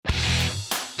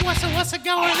What's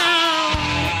going on?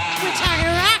 We're talking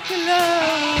rock and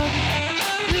love.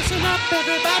 Listen up,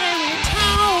 everybody. We're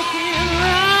talking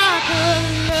rock and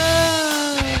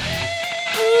love.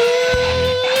 Ooh,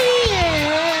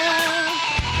 yeah.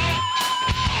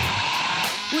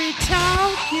 We're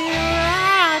talking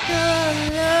rock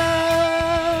and love.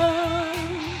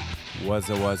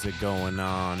 What's it going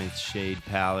on? It's Shade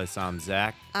Palace. I'm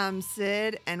Zach. I'm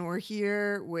Sid, and we're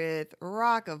here with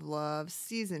Rock of Love,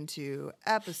 Season 2,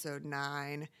 Episode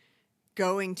 9,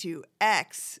 Going to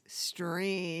Extremes.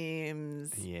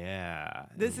 Yeah.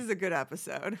 This is a good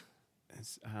episode.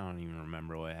 I don't even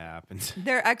remember what happened.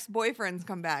 Their ex-boyfriends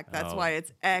come back. That's Oh. why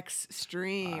it's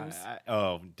Extremes.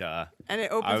 Duh. And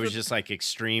it opens I was with, just like,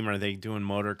 extreme. Are they doing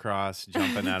motocross,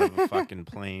 jumping out of a fucking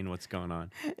plane? What's going on?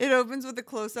 it opens with a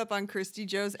close-up on Christy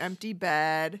Joe's empty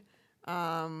bed.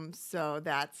 So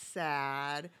that's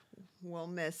sad. We'll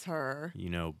miss her. You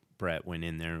know, Brett went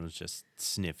in there and was just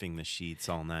sniffing the sheets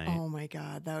all night. Oh my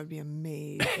God, that would be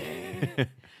amazing.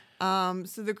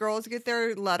 So the girls get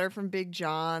their letter from Big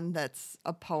John that's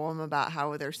a poem about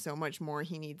how there's so much more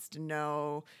he needs to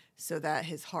know so that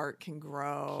his heart can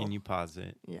grow. Can you pause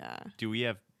it? Yeah. Do we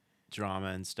have drama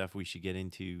and stuff we should get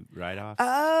into right off?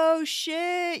 Oh,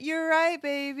 shit. You're right,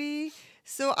 baby.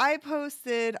 So I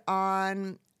posted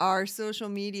on our social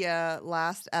media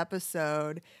last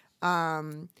episode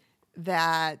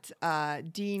that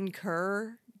Dean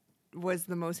Kerr was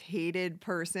the most hated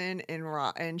person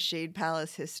in Shade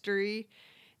Palace history.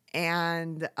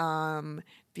 And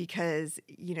because,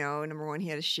 you know, number one, he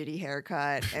had a shitty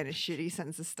haircut and a shitty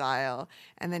sense of style.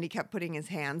 And then he kept putting his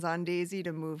hands on Daisy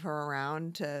to move her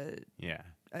around Yeah.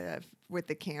 with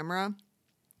the camera.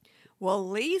 Well,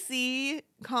 Lacey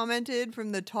commented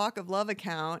from the Talk of Love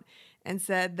account and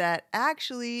said that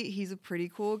actually he's a pretty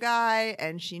cool guy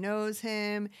and she knows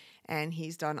him and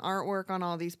he's done artwork on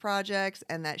all these projects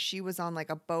and that she was on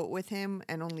like a boat with him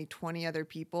and only 20 other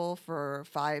people for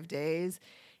 5 days.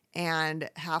 And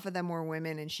half of them were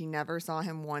women, and she never saw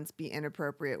him once be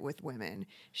inappropriate with women.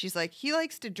 She's like, he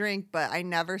likes to drink, but I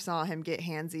never saw him get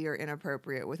handsy or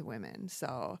inappropriate with women.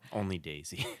 So Only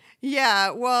Daisy. yeah,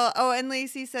 well, and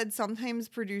Lacey said sometimes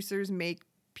producers make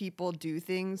people do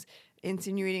things,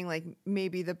 insinuating like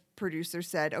maybe the producer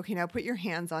said, okay, now put your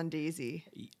hands on Daisy.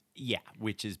 Yeah,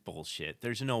 which is bullshit.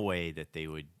 There's no way that they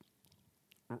would.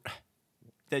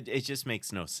 That it just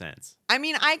makes no sense. I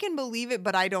mean, I can believe it,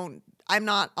 but I'm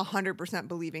not 100%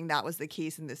 believing that was the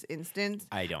case in this instance.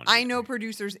 I don't. I know either.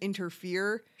 producers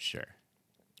interfere. Sure.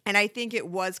 And I think it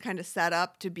was kind of set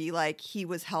up to be like he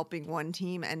was helping one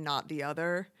team and not the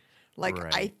other. Like,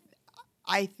 Right.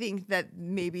 I think that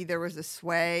maybe there was a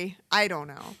sway. I don't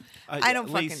know. I don't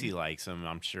Lacey fucking. likes him,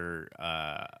 I'm sure.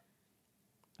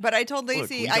 But I told Look,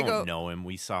 Lacey, we I don't go, know him.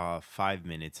 We saw 5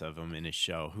 minutes of him in a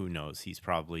show. Who knows? He's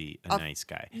probably a nice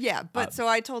guy. yeah. But so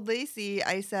I told Lacey,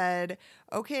 I said,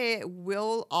 okay,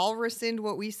 I'll rescind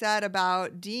what we said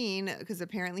about Dean because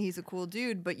apparently he's a cool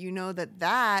dude. But you know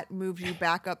that moved you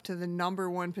back up to the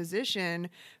 #1 position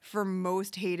for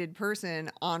most hated person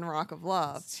on Rock of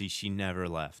Love. See, she never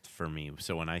left for me.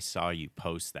 So when I saw you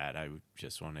post that, I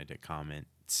just wanted to comment.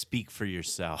 Speak for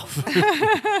yourself.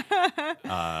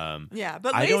 Yeah,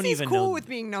 but I don't Lacey's even cool know- with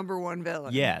being #1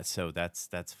 villain. Yeah, so that's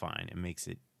fine. It makes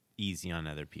it easy on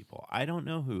other people. I don't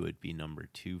know who would be number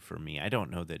 2 for me. I don't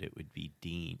know that it would be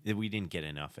Dean. We didn't get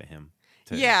enough of him.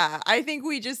 Yeah, I think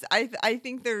I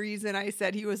think the reason I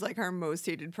said he was like our most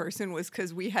hated person was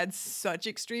because we had such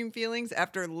extreme feelings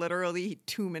after literally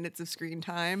 2 minutes of screen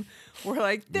time. We're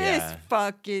like, this Yeah.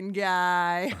 fucking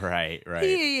guy, Right.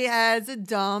 he has a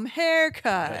dumb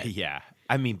haircut. Yeah.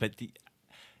 I mean, but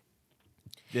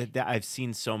I've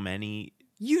seen so many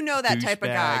You know that type of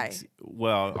guy. douchebags,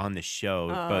 well, on the show,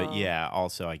 but Oh. yeah,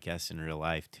 also I guess in real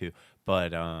life too.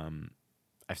 But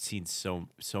I've seen so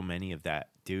many of that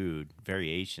dude,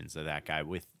 variations of that guy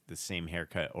with the same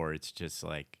haircut, or it's just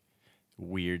like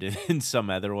weird in some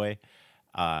other way.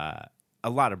 A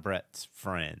lot of Brett's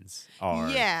friends are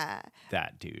Yeah.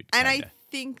 that dude. And I kinda.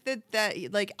 think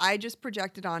that like I just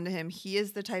projected onto him. He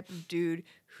is the type of dude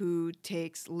who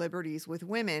takes liberties with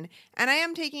women, and I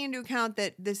am taking into account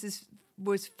that this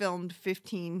was filmed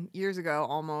 15 years ago,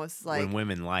 almost like. when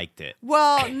women liked it.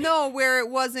 Well, no, where it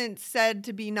wasn't said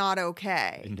to be not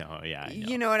okay. No, yeah, I know.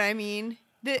 You know what I mean?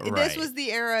 This Right. was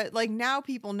the era. Like now,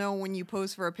 people know when you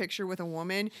pose for a picture with a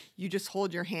woman, you just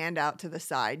hold your hand out to the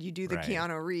side. You do the Right.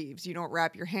 Keanu Reeves. You don't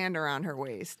wrap your hand around her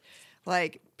waist.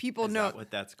 Like people Is know. that what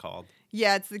that's called?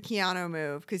 Yeah, it's the Keanu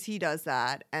move because he does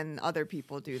that, and other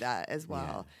people do that as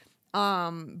well.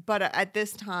 But at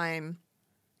this time,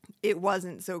 it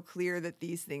wasn't so clear that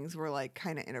these things were like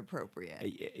kind of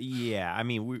inappropriate. Yeah, I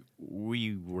mean,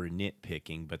 we were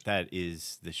nitpicking, but that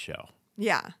is the show.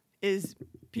 Yeah, is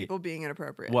people being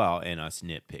inappropriate. Well, and us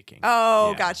nitpicking.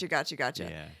 Oh, Yeah. gotcha.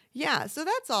 Yeah. Yeah, so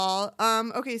that's all.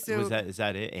 Okay, so Is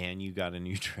that it? And you got a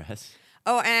new dress?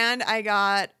 oh, and I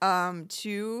got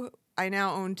I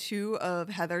now own 2 of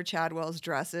Heather Chadwell's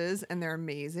dresses, and they're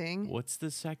amazing. What's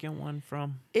the second one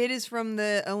from? It is from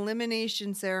the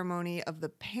elimination ceremony of the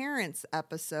Parents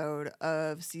episode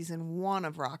of season 1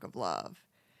 of Rock of Love.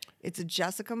 It's a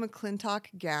Jessica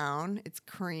McClintock gown. It's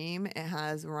cream. It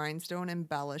has rhinestone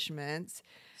embellishments.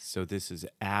 So this is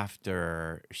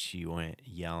after she went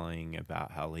yelling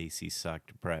about how Lacey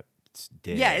sucked Brett's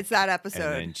dick. Yeah, it's that And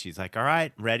episode. then she's like, all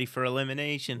right, ready for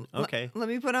elimination. Okay. Let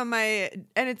me put on my,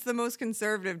 and it's the most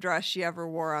conservative dress she ever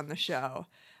wore on the show.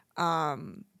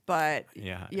 But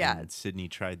Yeah. yeah. And Sydney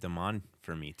tried them on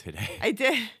for me today. I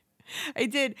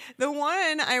did. The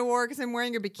one I wore because I'm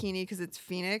wearing a bikini because it's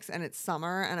Phoenix and it's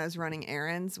summer and I was running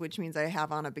errands, which means I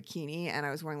have on a bikini and I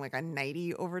was wearing like a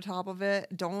nightie over top of it.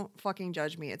 Don't fucking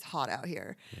judge me. It's hot out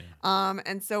here. Yeah.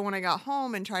 And so when I got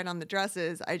home and tried on the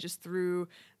dresses, I just threw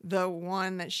the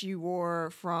one that she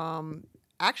wore from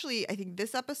actually, I think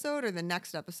this episode or the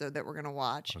next episode that we're going to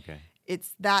watch. Okay.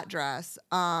 It's that dress.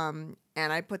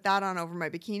 And I put that on over my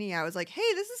bikini. I was like,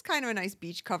 hey, this is kind of a nice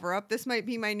beach cover up. This might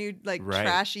be my new like Right.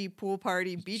 trashy pool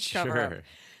party beach cover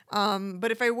up.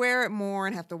 But if I wear it more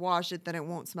and have to wash it, then it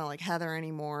won't smell like Heather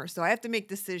anymore. So I have to make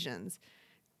decisions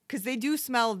because they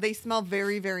smell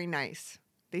very, very nice.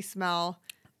 They smell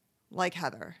like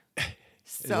Heather.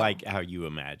 So, Like how you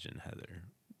imagine Heather.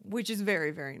 which is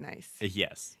very, very nice.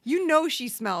 Yes. You know she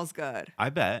smells good. I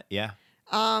bet. Yeah.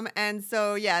 And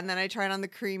so, yeah, and then I tried on the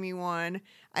creamy one.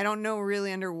 I don't know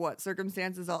really under what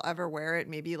circumstances I'll ever wear it.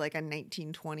 Maybe like a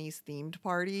 1920s themed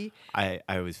party. I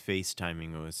was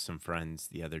FaceTiming with some friends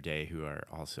the other day who are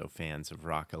also fans of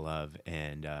Rock of Love,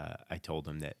 and I told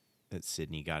them that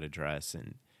Sydney got a dress,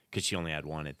 and because she only had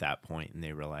one at that point, and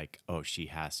they were like, "Oh, she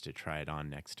has to try it on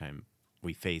next time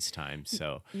we FaceTime."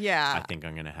 So Yeah. I think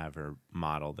I'm gonna have her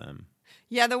model them.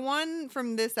 Yeah, the one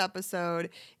from this episode,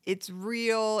 it's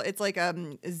real. It's like a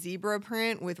zebra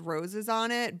print with roses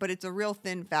on it, but it's a real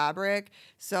thin fabric.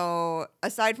 So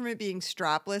aside from it being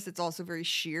strapless, it's also very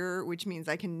sheer, which means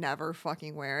I can never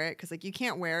fucking wear it because like you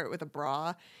can't wear it with a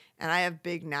bra. And I have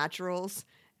big naturals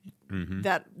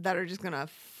that are just gonna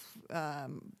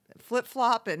flip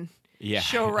flop and Yeah.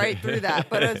 show right through that.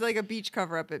 But as like a beach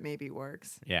cover up, it maybe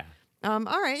works. Yeah. All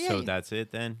right, yeah. So that's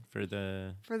it then for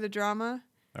for the drama,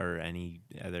 or any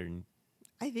other.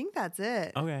 I think that's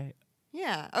it. Okay.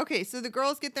 Yeah. Okay. So the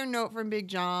girls get their note from Big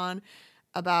John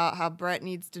about how Brett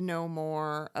needs to know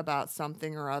more about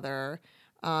something or other.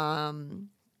 And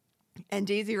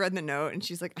Daisy read the note and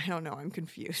she's like, I don't know. I'm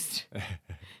confused.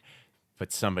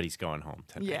 But somebody's going home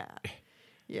tonight. Yeah.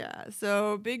 Yeah.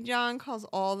 So Big John calls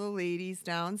all the ladies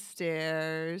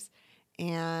downstairs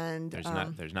and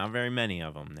There's not very many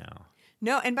of them now.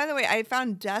 no. And by the way, I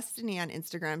found Destiny on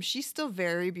Instagram. She's still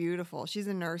very beautiful. She's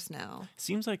a nurse now.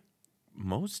 Seems like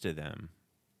most of them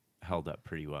held up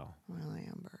pretty well. Well,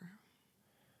 Amber.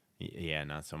 Yeah,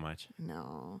 not so much.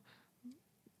 No.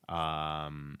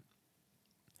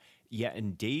 Yeah,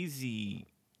 and Daisy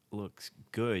looks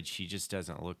good. She just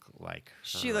doesn't look like her.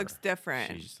 She looks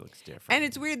different. She just looks different. And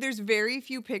it's weird. There's very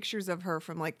few pictures of her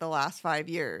from like the last 5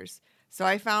 years. So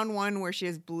I found one where she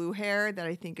has blue hair that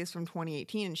I think is from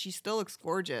 2018, and she still looks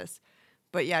gorgeous.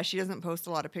 But yeah, she doesn't post a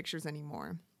lot of pictures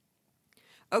anymore.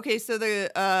 Okay, so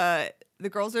the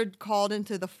girls are called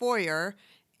into the foyer,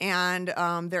 and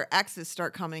their exes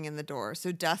start coming in the door.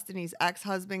 So Destiny's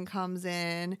ex-husband comes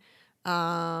in,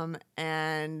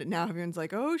 and now everyone's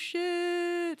like, "Oh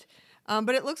shit!"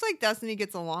 But it looks like Destiny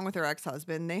gets along with her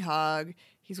ex-husband. They hug.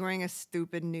 He's wearing a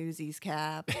stupid Newsies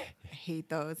cap. I hate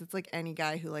those. It's like any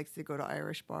guy who likes to go to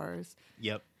Irish bars.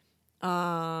 Yep.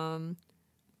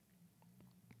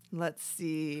 Let's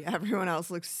see. Everyone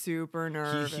else looks super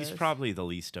nervous. He's probably the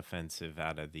least offensive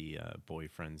out of the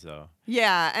boyfriends, though.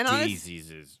 Yeah, and honestly,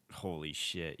 Daisy's is holy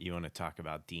shit. You want to talk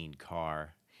about Dean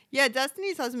Carr? yeah,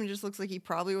 Destiny's husband just looks like he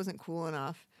probably wasn't cool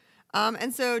enough.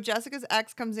 And so Jessica's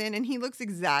ex comes in, and he looks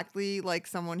exactly like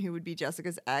someone who would be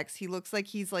Jessica's ex. He looks like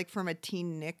he's like from a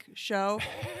Teen Nick show,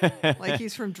 like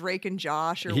he's from Drake and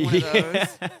Josh or one of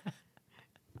those.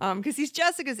 Because he's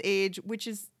Jessica's age, which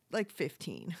is like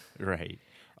 15. Right.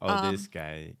 Oh, this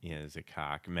guy is a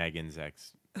cock. Megan's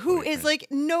ex. Who is like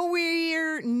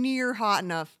nowhere near hot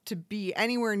enough to be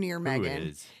anywhere near Megan.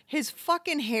 is? His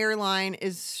fucking hairline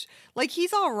is like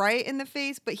he's all right in the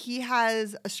face, but he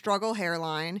has a struggle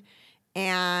hairline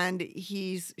and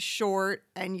he's short,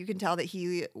 and you can tell that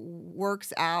he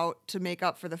works out to make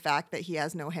up for the fact that he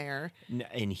has no hair.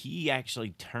 And he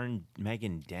actually turned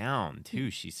Megan down too.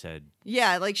 She said,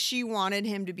 Yeah, like she wanted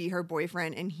him to be her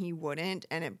boyfriend and he wouldn't,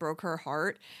 and it broke her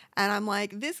heart. And I'm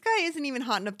like, this guy isn't even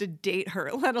hot enough to date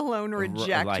her, let alone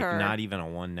reject like her. not even a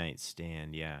one night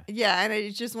stand. Yeah. Yeah, and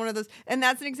it's just one of those. And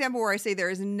that's an example where I say there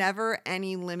is never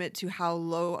any limit to how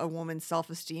low a woman's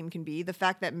self-esteem can be. The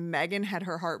fact that Megan had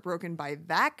her heart broken by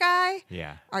that guy.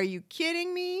 Yeah. Are you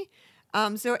kidding me?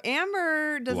 So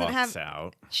Amber doesn't Lucks have.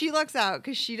 out. She lucks out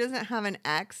because she doesn't have an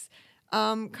ex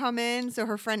come in. So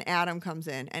her friend Adam comes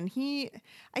in, and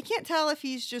I can't tell if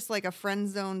he's just like a friend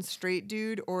zone straight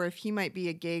dude or if he might be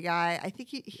a gay guy. I think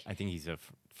he's a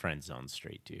friend zone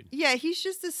straight dude. Yeah, he's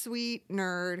just a sweet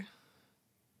nerd.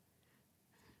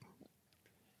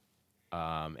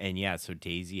 And yeah, so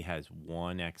Daisy has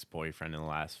one ex-boyfriend in the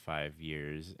last 5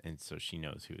 years, and so she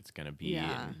knows who it's gonna be.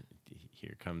 Yeah. And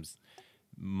here comes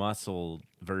muscle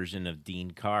version of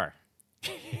Dean Carr.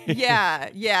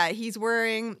 Yeah, he's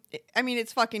wearing. I mean,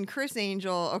 it's fucking Chris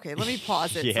Angel. Okay, let me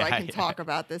pause it so I can Yeah. talk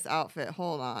about this outfit.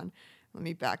 Hold on, let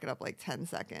me back it up like 10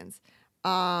 seconds.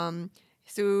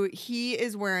 So he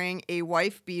is wearing a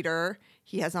wife beater.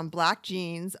 He has on black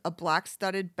jeans, a black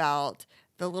studded belt,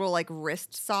 the little like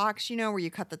wrist socks, where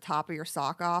you cut the top of your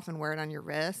sock off and wear it on your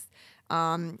wrist.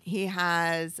 He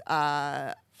has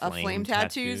a flame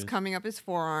tattoos coming up his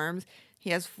forearms. He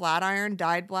has flat iron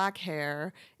dyed black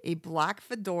hair, a black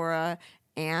fedora,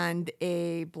 and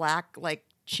a black like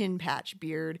chin patch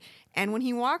beard. And when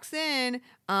he walks in,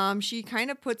 she kind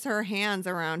of puts her hands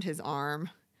around his arm.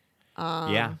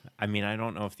 Yeah, I mean, I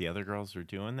don't know if the other girls were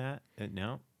doing that.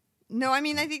 No. No, I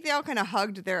mean, I think they all kind of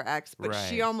hugged their ex, but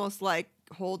she Right. almost like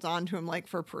holds on to him like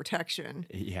for protection.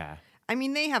 Yeah. I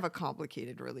mean, they have a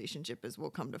complicated relationship, as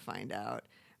we'll come to find out.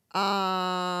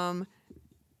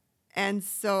 And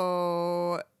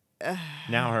so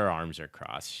Now her arms are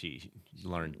crossed. She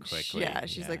learned quickly. yeah,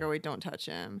 she's like, oh wait, don't touch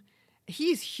him.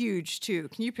 He's huge too.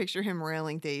 Can you picture him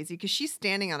railing Daisy? Because she's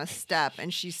standing on a step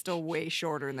and she's still way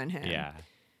shorter than him. Yeah.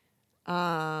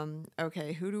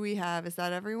 Okay, who do we have? Is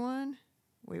that everyone?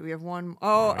 Wait, we have one. we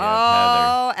have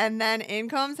Heather. And then in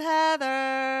comes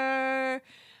Heather.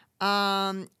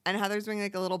 And Heather's wearing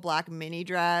like a little black mini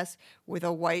dress with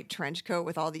a white trench coat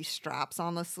with all these straps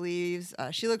on the sleeves.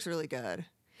 She looks really good.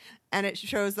 And it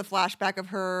shows the flashback of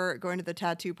her going to the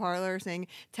tattoo parlor saying,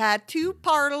 "Tattoo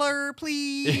parlor,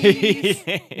 please,"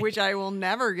 which I will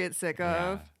never get sick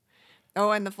of. Yeah.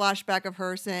 Oh, and the flashback of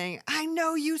her saying, "I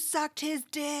know you sucked his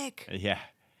dick." Yeah.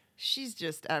 She's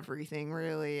just everything,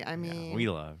 really. I mean, Yeah, we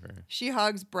love her. she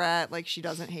hugs Brett like she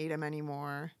doesn't hate him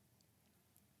anymore.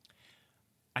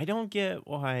 I don't get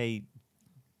why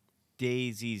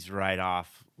Daisy's right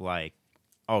off like,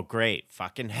 oh great,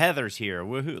 fucking Heather's here.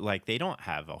 Woohoo. Like they don't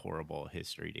have a horrible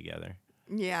history together.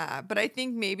 Yeah, but I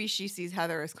think maybe she sees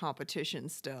Heather as competition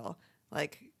still.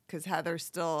 Like, because Heather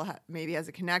still maybe has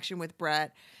a connection with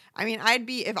Brett. I mean,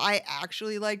 if I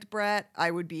actually liked Brett,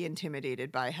 I would be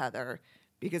intimidated by Heather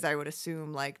because I would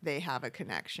assume like they have a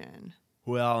connection.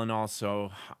 Well, and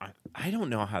also, I don't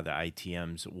know how the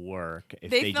ITMs work. If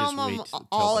They film just them wait till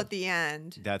all at the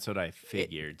end. That's what I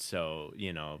figured. So,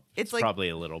 It's it's like- probably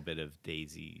a little bit of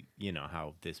Daisy,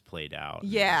 how this played out.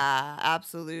 Yeah,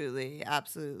 absolutely.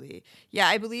 Absolutely. Yeah,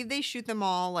 I believe they shoot them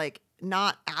all like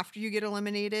not after you get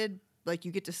eliminated. Like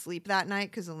you get to sleep that night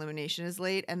because elimination is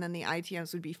late. And then the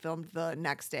ITMs would be filmed the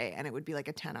next day and it would be like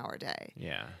a 10-hour day.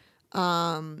 Yeah.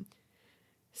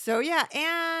 So yeah,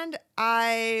 and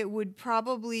I would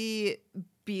probably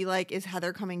be like, is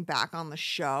Heather coming back on the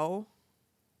show?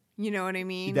 You know what I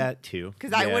mean? That too.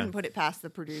 Because I Yeah. wouldn't put it past the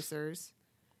producers.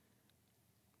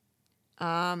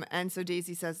 And so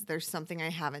Daisy says, there's something I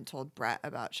haven't told Brett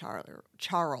about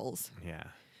Charles. Yeah.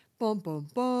 Bum, bum,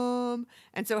 bum.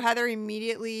 And so Heather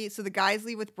immediately, so the guys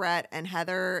leave with Brett and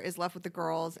Heather is left with the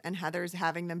girls and Heather's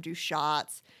having them do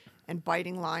shots and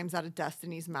biting limes out of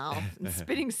Destiny's mouth and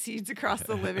spitting seeds across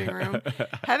the living room.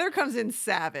 Heather comes in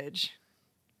savage.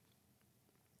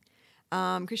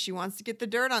 Because she wants to get the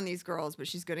dirt on these girls, but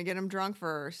she's going to get them drunk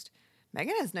first.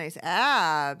 Megan has nice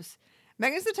abs.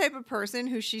 Megan's the type of person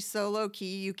who she's so low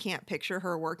key you can't picture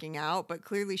her working out, but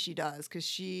clearly she does because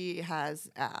she has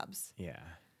abs. Yeah.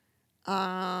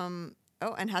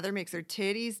 Oh, and Heather makes her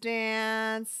titties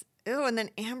dance. Oh, and then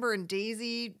Amber and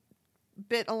Daisy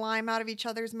bit a lime out of each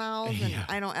other's mouths, and Yeah.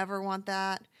 I don't ever want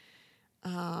that.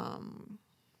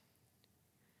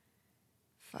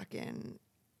 Fucking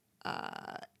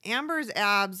Amber's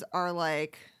abs are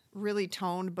like really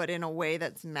toned, but in a way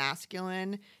that's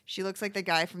masculine. She looks like the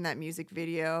guy from that music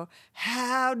video.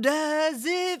 How does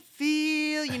it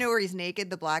feel? You know where he's naked,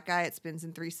 the black guy. It spins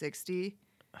in 360.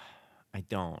 I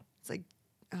don't. It's like,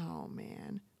 oh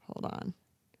man, hold on.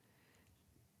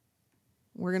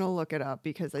 We're gonna look it up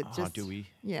because it just. Do we?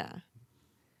 Yeah.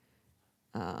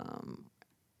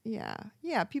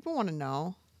 Yeah. People want to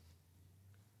know.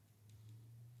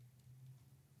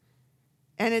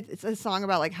 And it's a song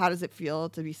about like how does it feel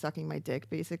to be sucking my dick,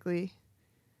 basically.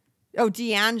 Oh,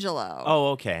 D'Angelo.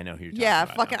 Oh, okay. I know who you're talking yeah,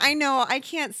 about. fucking. now. I know. I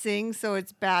can't sing, so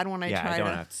it's bad when I try I don't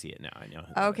to. have to see it now. I know.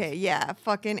 Who that Okay, is. yeah.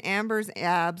 Fucking Amber's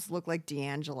abs look like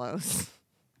D'Angelo's.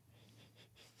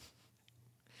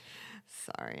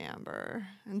 Sorry, Amber.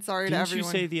 And sorry to Didn't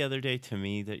everyone. you say the other day to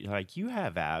me that like you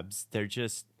have abs? They're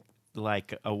just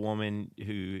like a woman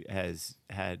who has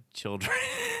had children.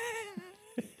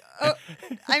 Oh,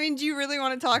 I mean, do you really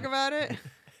want to talk about it?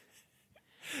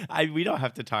 We don't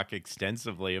have to talk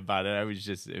extensively about it. I was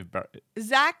just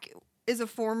Zach is a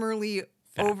formerly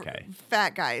Fat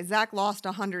fat guy. Zach lost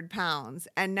 100 pounds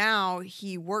and now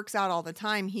he works out all the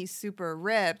time. He's super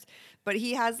ripped, but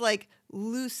he has like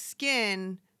loose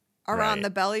skin around Right. the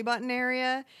belly button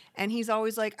area. And he's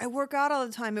always like, I work out all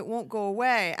the time. It won't go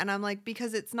away. And I'm like,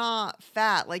 because it's not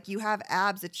fat. Like you have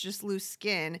abs. It's just loose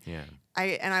skin. yeah.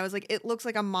 I was like, it looks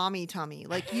like a mommy tummy.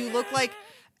 Like you look like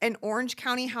an Orange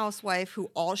County housewife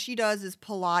who all she does is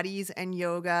Pilates and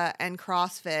yoga and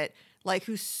CrossFit, like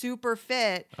who's super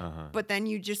fit, but then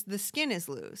the skin is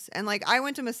loose. And like I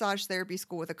went to massage therapy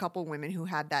school with a couple women who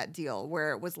had that deal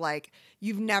where it was like,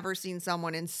 you've never seen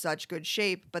someone in such good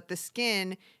shape, but the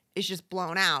skin is just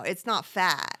blown out. It's not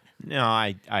fat. No,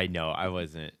 I know. I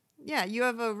wasn't. Yeah, you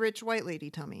have a rich white lady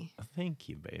tummy. Thank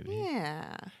you, baby.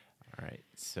 Yeah. All right.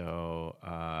 So,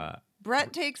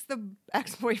 Brett takes the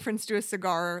ex-boyfriends to a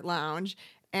cigar lounge,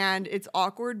 and it's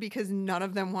awkward because none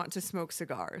of them want to smoke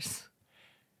cigars.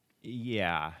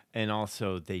 yeah. And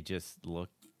also, they just look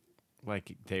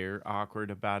like they're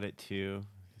awkward about it, too.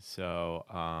 So,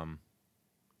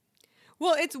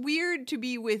 Well, it's weird to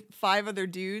be with 5 other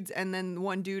dudes, and then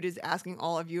one dude is asking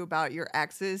all of you about your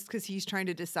exes because he's trying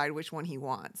to decide which one he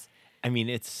wants. I mean,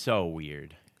 it's so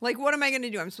weird. Like, what am I going to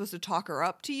do? I'm supposed to talk her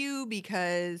up to you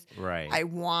because Right. I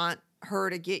want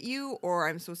her to get you, or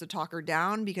I'm supposed to talk her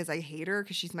down because I hate her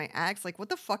because she's my ex? Like, what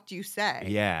the fuck do you say?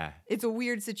 Yeah. It's a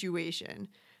weird situation.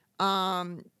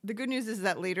 The good news is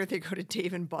that later they go to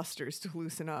Dave and Buster's to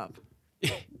loosen up.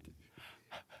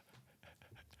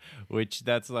 Which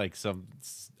that's like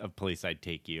a place I'd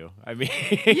take you. I mean,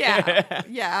 Yeah,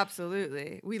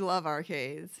 absolutely. We love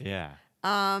arcades. yeah.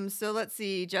 So let's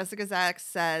see. Jessica Zach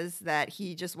says that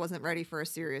he just wasn't ready for a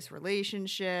serious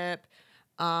relationship.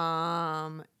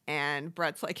 And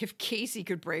Brett's like, if Casey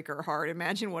could break her heart,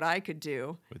 imagine what I could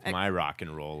do. With my rock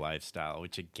and roll lifestyle,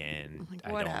 which again, Like,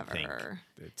 I don't think whatever.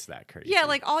 it's that crazy. Yeah,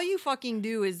 like all you fucking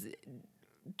do is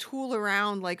tool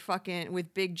around like fucking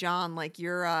with Big John, like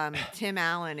you're Tim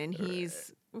Allen, and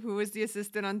he's who was the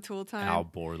assistant on Tool Time? Al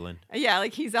Borland. Yeah,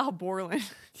 like he's Al Borland.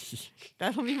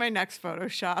 That'll be my next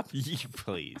Photoshop.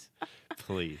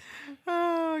 Please.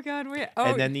 Oh God, wait. Oh,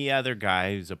 And then the other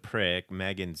guy who's a prick,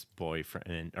 Megan's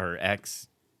boyfriend or ex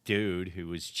dude who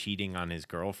was cheating on his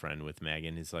girlfriend with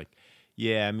Megan, is like,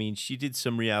 yeah, I mean, she did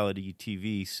some reality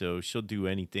TV, so she'll do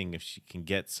anything if she can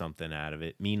get something out of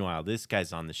it. Meanwhile, this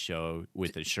guy's on the show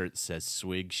with a shirt that says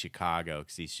Swig Chicago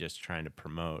because he's just trying to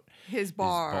promote his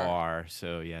bar.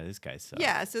 So, yeah, this guy sucks.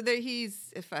 Yeah, so there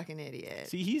he's a fucking idiot.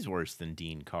 See, he's worse than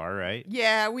Dean Carr, right?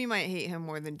 Yeah, we might hate him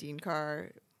more than Dean Carr.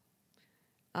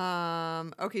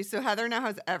 Okay, so Heather now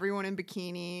has everyone in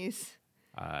bikinis.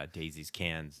 Daisy's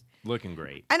cans looking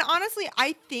great. And honestly,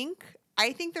 I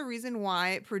think the reason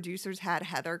why producers had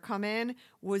Heather come in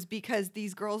was because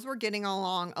these girls were getting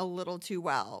along a little too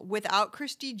well. Without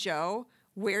Christy Joe,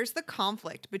 where's the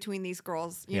conflict between these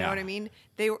girls? You know what I mean?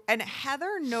 And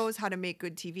Heather knows how to make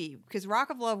good TV because Rock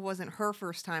of Love wasn't her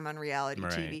first time on reality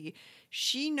TV.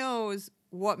 She knows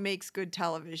what makes good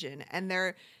television,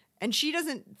 and she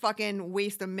doesn't fucking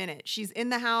waste a minute. She's in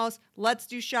the house. Let's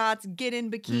do shots. Get in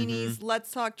bikinis.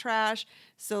 Let's talk trash.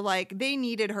 So, like, they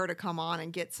needed her to come on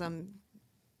and get some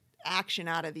action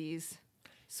out of these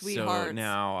sweethearts. So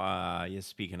now,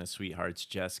 speaking of sweethearts,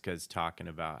 Jessica's talking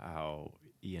about how,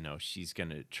 she's going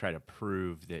to try to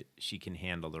prove that she can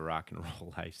handle the rock and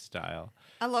roll lifestyle.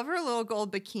 I love her little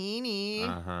gold bikini.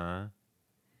 Uh-huh.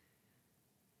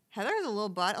 Heather has a little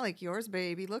butt like yours,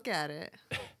 baby. Look at it.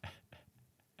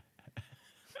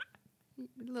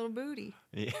 Little booty.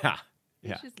 Yeah.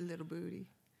 It's just a little booty.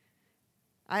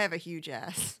 I have a huge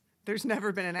ass. There's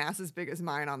never been an ass as big as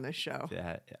mine on this show.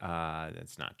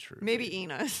 That's not true. Maybe baby.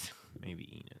 Ina's.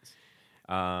 Maybe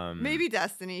Ina's. Maybe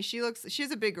Destiny. She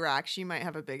has a big rack. She might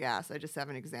have a big ass. I just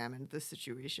haven't examined this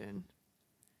situation.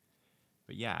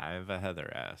 But yeah, I have a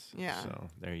Heather ass. Yeah. So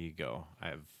there you go. I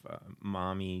have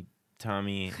mommy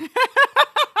tummy,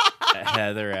 a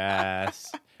Heather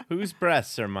ass. Whose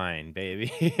breasts are mine,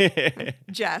 baby?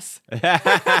 Jess.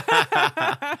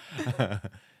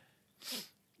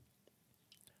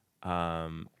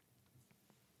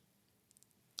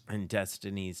 And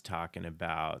Destiny's talking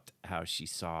about how she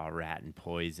saw Rat and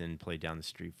Poison play down the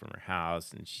street from her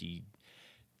house, and she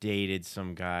dated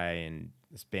some guy in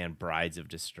this band Brides of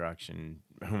Destruction,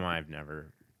 whom I've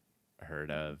never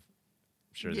heard of. I'm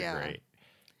sure they're great.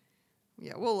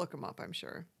 Yeah, we'll look them up, I'm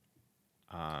sure.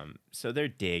 So they're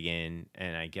digging,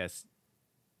 and I guess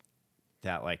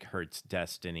that like hurts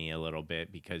Destiny a little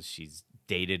bit because she's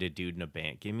dated a dude in a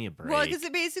band. Give me a break. Well, because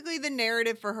basically the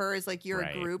narrative for her is like you're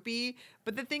Right. a groupie,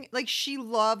 but the thing, like, she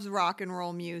loves rock and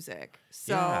roll music.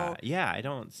 So yeah, I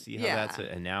don't see how Yeah. that's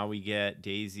it. And now we get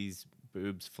Daisy's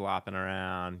boobs flopping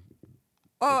around.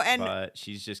 and But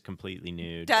she's just completely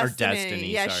nude. Destiny, Or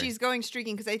Destiny, yeah, sorry. she's going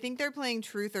streaking because I think they're playing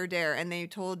Truth or Dare, and they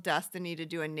told Destiny to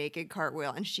do a naked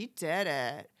cartwheel, and she did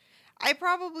it. I'm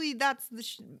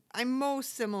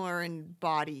most similar in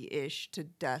body-ish to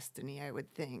Destiny, I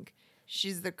would think.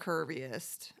 She's the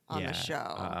curviest on the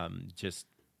show.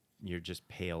 You're just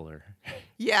paler.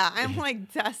 Yeah, I'm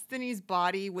like Destiny's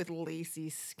body with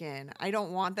Lacey's skin. I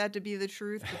don't want that to be the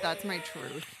truth, but that's my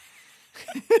truth.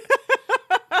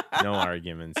 No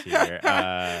arguments here.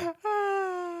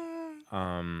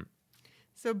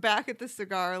 So back at the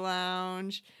cigar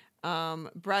lounge,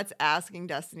 Brett's asking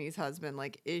Destiny's husband,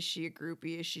 like, is she a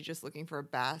groupie? Is she just looking for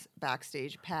a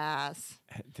backstage pass?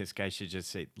 This guy should just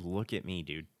say, "Look at me,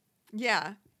 dude.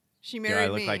 Yeah, she Do married I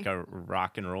look me. like a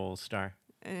rock and roll star?"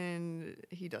 And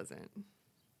he doesn't.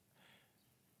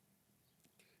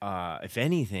 If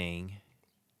anything,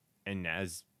 and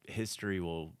as history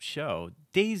will show,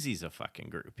 Daisy's a fucking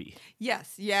groupie.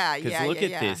 Yes, yeah. Because look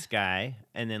at this guy,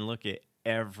 and then look at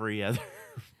every other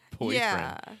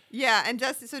boyfriend. Yeah, and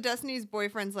Destiny's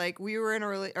boyfriend's like, we were in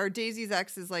or Daisy's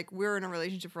ex is like, we're in a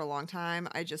relationship for a long time.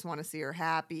 I just want to see her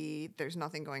happy. There's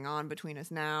nothing going on between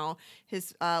us now.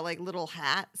 His like little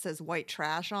hat says white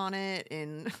trash on it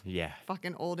in Yeah,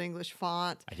 fucking old English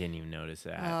font. I didn't even notice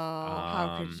that. Oh,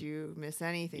 how could you miss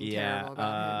anything terrible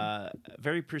about him?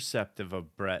 Very perceptive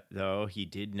of Brett, though. He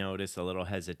did notice a little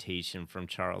hesitation from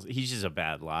Charles. He's just a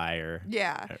bad liar.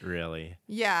 Yeah. Really.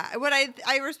 Yeah. What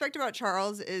I respect about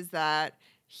Charles is that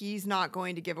he's not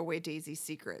going to give away Daisy's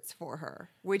secrets for her,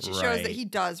 which shows that Right. he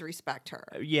does respect her.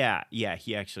 Yeah,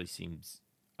 he actually seems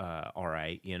all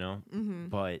right, you know? Mm-hmm.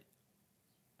 But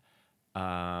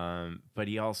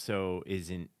he also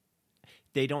isn't.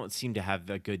 They don't seem to have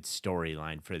a good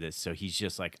storyline for this, so he's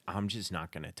just like, I'm just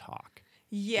not going to talk.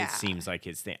 Yeah. It seems like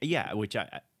his thing. Yeah, which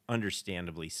I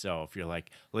understandably so. If you're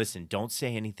like, listen, don't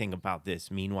say anything about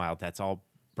this. Meanwhile, that's all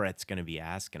Brett's going to be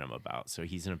asking him about. So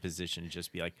he's in a position to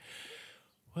just be like,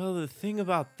 well, the thing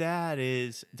about that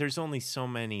is there's only so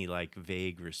many like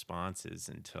vague responses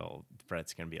until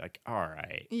Brett's going to be like, all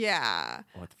right, Yeah.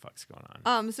 what the fuck's going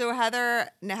on? So Heather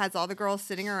has all the girls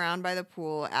sitting around by the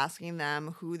pool asking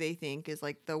them who they think is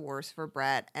like the worst for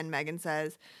Brett. And Megan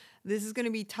says, this is going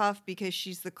to be tough because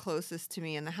she's the closest to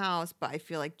me in the house, but I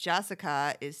feel like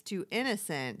Jessica is too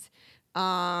innocent.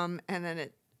 And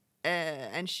then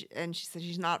and she said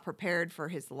she's not prepared for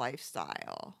his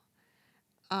lifestyle.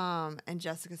 And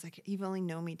Jessica's like, you've only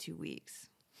known me 2 weeks.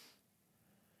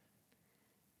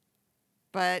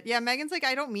 But yeah, Megan's like,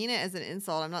 I don't mean it as an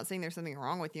insult. I'm not saying there's something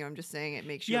wrong with you. I'm just saying it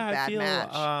makes you a I bad feel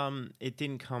match. it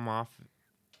didn't come off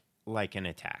like an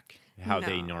attack, how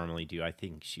they No. normally do. I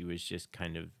think she was just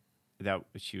kind of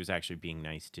she was actually being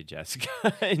nice to Jessica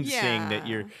and saying that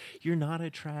Yeah. you're not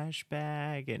a trash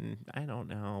bag, and I don't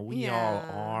know, we all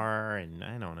Yeah. are, and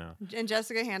I don't know. And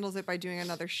Jessica handles it by doing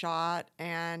another shot,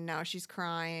 and now she's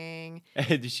crying.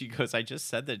 And she goes, I just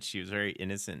said that she was very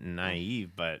innocent and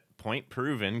naive, but point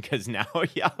proven, because now,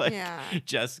 Yeah.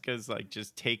 Jessica's like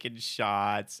just taking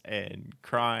shots and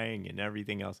crying and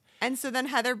everything else. And so then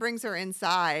Heather brings her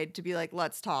inside to be like,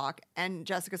 let's talk. And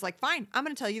Jessica's like, fine, I'm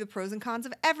going to tell you the pros and cons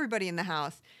of everybody in the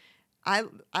house. I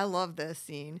love this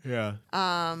scene. Yeah.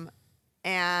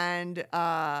 And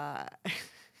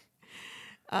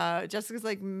Jessica's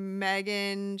like,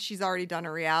 Megan, she's already done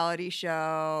a reality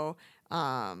show.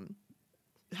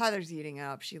 Heather's eating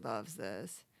up. She loves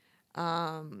this.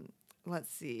 Let's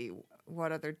see.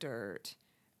 What other dirt?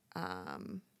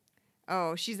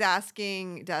 She's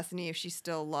asking Destiny if she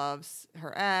still loves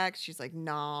her ex. She's like,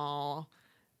 no.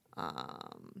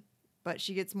 But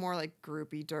she gets more like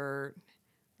groupie dirt.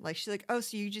 Like she's like, oh,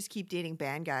 so you just keep dating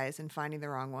band guys and finding the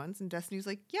wrong ones? And Destiny's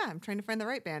like, yeah, I'm trying to find the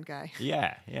right band guy.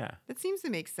 Yeah, yeah. That seems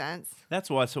to make sense. That's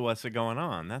what's going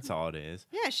on. That's all it is.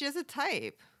 Yeah, she has a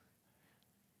type.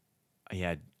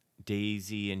 Yeah,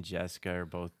 Daisy and Jessica are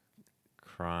both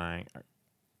crying.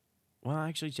 Well,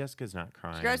 actually, Jessica's not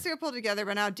crying. She tries to pull together,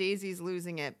 but now Daisy's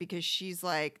losing it because she's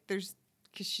like, because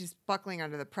she's buckling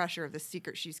under the pressure of the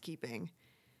secret she's keeping.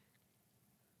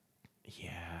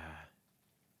 Yeah.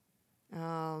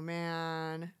 Oh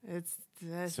man,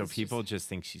 So people just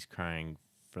think she's crying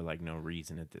for like no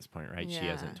reason at this point, right? She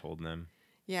hasn't told them.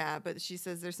 Yeah, but she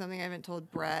says there's something I haven't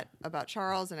told Brett about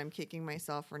Charles, and I'm kicking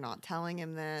myself for not telling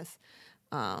him this.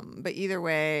 But either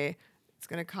way, it's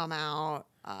gonna come out.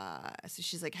 So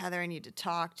she's like, Heather, I need to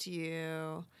talk to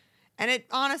you. And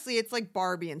it's like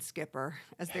Barbie and Skipper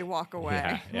as they walk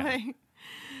away. Yeah.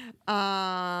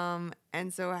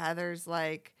 And so Heather's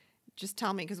like, just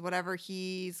tell me, because whatever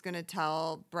he's gonna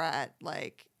tell Brett,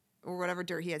 like, or whatever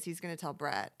dirt he has, he's gonna tell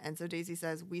Brett. And so Daisy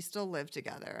says, we still live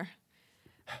together.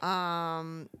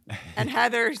 And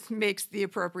Heather makes the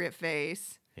appropriate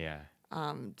face. Yeah.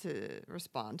 To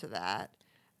respond to that.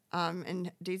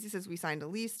 And Daisy says we signed a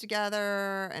lease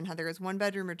together, and Heather goes 1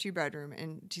 bedroom or 2 bedroom,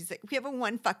 and she's like, we have a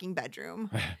 1 fucking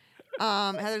bedroom.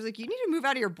 Heather's like, you need to move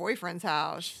out of your boyfriend's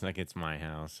house. She's like, it's my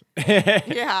house.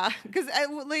 Yeah, because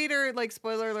later, like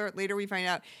spoiler alert, later we find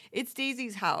out it's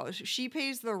Daisy's house. She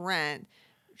pays the rent.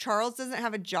 Charles doesn't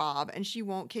have a job, and she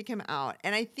won't kick him out.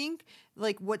 And I think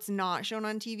like what's not shown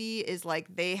on TV is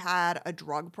like they had a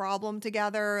drug problem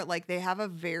together. Like they have a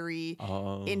very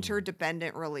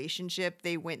interdependent relationship.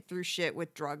 They went through shit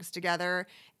with drugs together.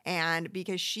 And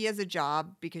because she has a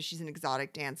job, because she's an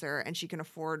exotic dancer, and she can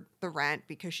afford the rent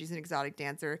because she's an exotic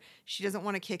dancer, she doesn't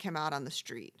want to kick him out on the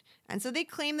street. And so they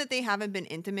claim that they haven't been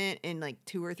intimate in like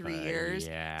 2 or 3 years.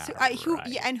 Yeah, so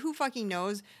who fucking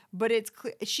knows? But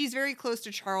she's very close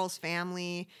to Charles'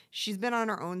 family. She's been on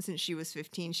her own since she was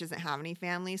 15. She doesn't have any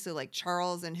family. So like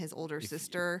Charles and his older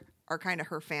sister are kind of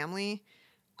her family.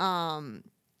 I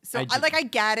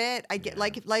get it. I get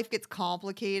like if life gets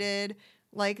complicated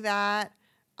like that.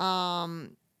 I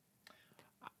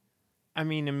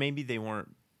mean, and maybe they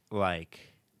weren't like,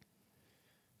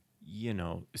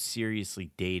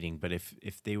 seriously dating, but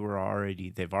if they've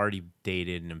already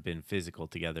dated and have been physical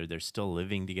together, they're still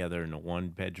living together in a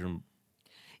 1-bedroom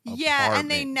Yeah, and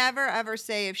they never ever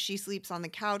say if she sleeps on the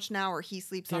couch now or he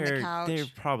sleeps on the couch. They're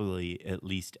probably at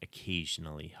least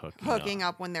occasionally hooking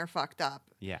up when they're fucked up.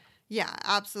 Yeah. Yeah,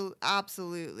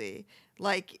 absolutely.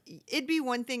 Like, it'd be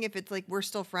one thing if it's like, we're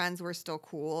still friends, we're still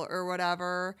cool or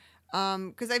whatever.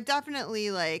 Because I've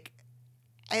definitely, like,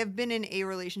 I have been in a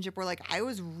relationship where, like, I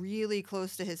was really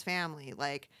close to his family.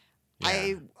 Like,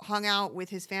 I hung out with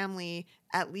his family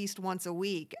at least once a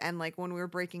week. And, like, when we were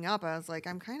breaking up, I was like,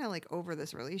 I'm kind of, like, over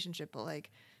this relationship, but,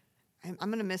 like, I'm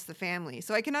going to miss the family.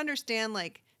 So I can understand,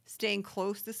 like, staying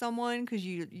close to someone because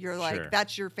you're like, Sure.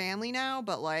 That's your family now.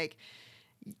 But, like,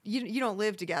 you don't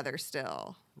live together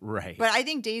still. Right. But I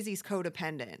think Daisy's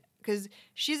codependent because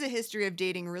she has a history of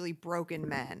dating really broken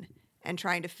men and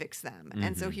trying to fix them. Mm-hmm.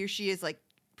 And so here she is, like,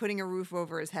 putting a roof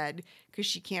over his head because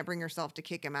she can't bring herself to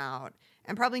kick him out.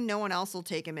 And probably no one else will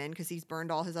take him in because he's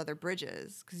burned all his other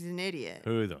bridges because he's an idiot.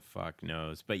 Who the fuck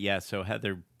knows? But yeah, so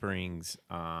Heather brings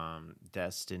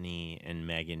Destiny and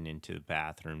Megan into the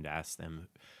bathroom to ask them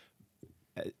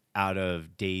out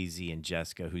of Daisy and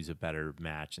Jessica who's a better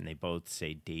match, and they both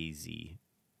say Daisy.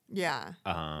 Yeah.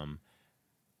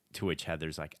 To which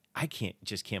Heather's like, I can't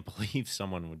believe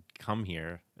someone would come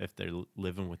here if they're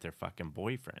living with their fucking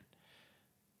boyfriend,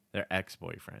 their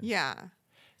ex-boyfriend. Yeah.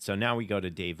 So now we go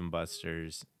to Dave and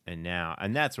Buster's, and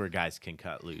that's where guys can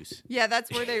cut loose. Yeah,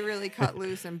 that's where they really cut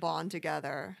loose and bond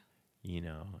together.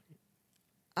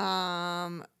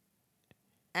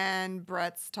 And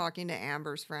Brett's talking to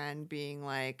Amber's friend, being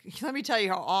like, let me tell you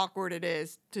how awkward it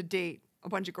is to date a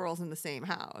bunch of girls in the same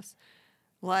house.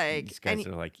 Like, these guys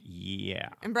are like, yeah.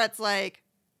 And Brett's like,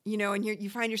 and you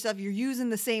find yourself, you're using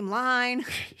the same line.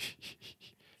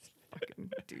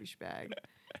 Fucking douchebag.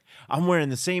 I'm wearing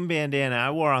the same bandana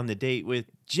I wore on the date with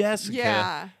Jessica.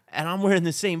 Yeah. And I'm wearing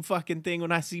the same fucking thing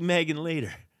when I see Megan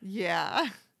later. Yeah.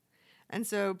 And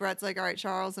so Brett's like, all right,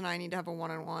 Charles and I need to have a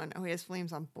one-on-one. Oh, he has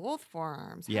flames on both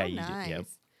forearms. Yeah, How nice. Yep.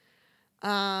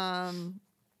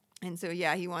 And so,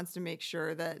 yeah, he wants to make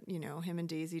sure that, him and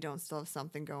Daisy don't still have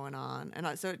something going on.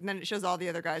 And so then it shows all the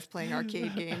other guys playing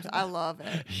arcade games. I love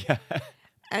it. Yeah.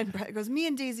 And Brett goes, me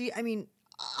and Daisy, I mean,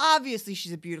 obviously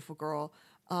she's a beautiful girl.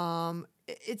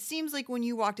 It seems like when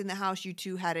you walked in the house, you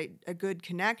two had a good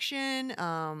connection.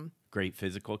 great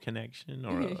physical connection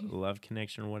or a love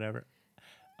connection or whatever.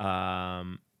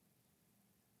 And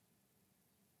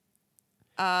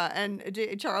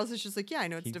Charles is just like, yeah, I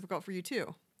know it's difficult for you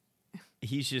too.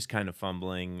 He's just kind of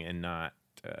fumbling and not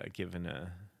giving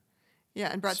a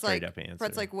Yeah, and Brett's straight like, up answer.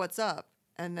 Brett's like, what's up?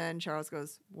 And then Charles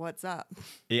goes, what's up?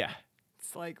 Yeah.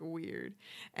 It's like weird.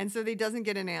 And so he doesn't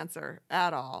get an answer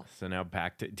at all. So now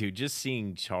back to just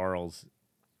seeing Charles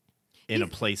in a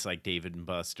place like David and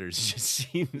Buster's just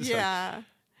seems like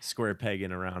square peg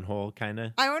in a round hole kind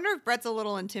of. I wonder if Brett's a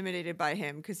little intimidated by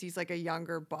him because he's like a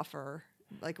younger, buffer,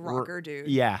 like rocker dude.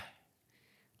 Yeah.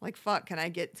 Like, fuck, can I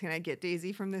get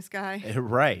Daisy from this guy?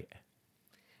 Right.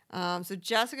 So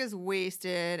Jessica's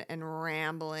wasted and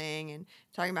rambling and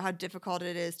talking about how difficult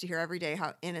it is to hear every day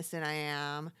how innocent I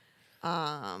am.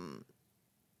 And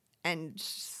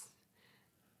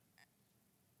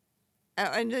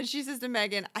then she says to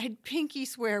Megan, I'd pinky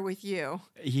swear with you.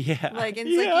 Yeah. Like, and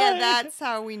it's like, yeah, that's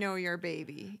how we know you're a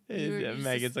baby. And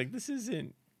Megan's like, this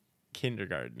isn't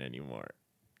kindergarten anymore.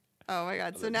 Oh my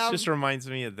God. So now it just reminds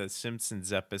me of the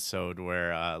Simpsons episode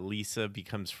where Lisa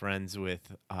becomes friends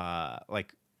with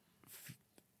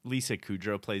Lisa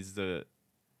Kudrow plays the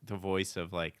voice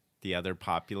of like the other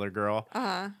popular girl.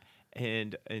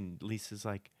 And Lisa's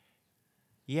like,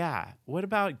 yeah, what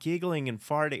about giggling and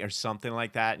farting or something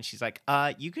like that? And she's like,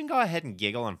 you can go ahead and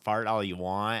giggle and fart all you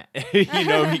want,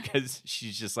 because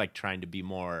she's just like trying to be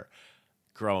more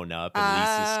grown up and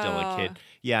Lisa's still a kid.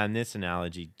 Yeah, in this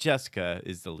analogy, Jessica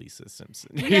is the Lisa Simpson.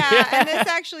 Yeah, and this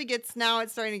actually it's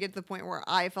starting to get to the point where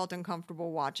I felt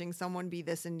uncomfortable watching someone be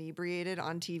this inebriated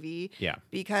on TV. Yeah.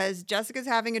 Because Jessica's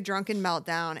having a drunken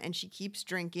meltdown and she keeps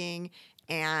drinking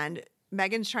and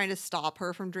Megan's trying to stop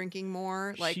her from drinking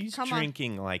more. Like, she's come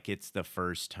drinking like it's the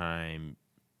first time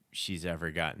she's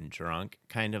ever gotten drunk.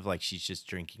 Kind of like she's just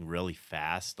drinking really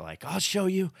fast. Like, I'll show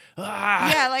you.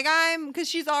 Ah! Yeah, like because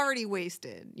she's already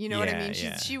wasted. You know what I mean?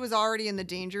 She was already in the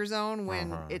danger zone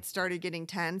when it started getting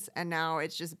tense, and now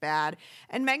it's just bad.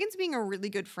 And Megan's being a really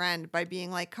good friend by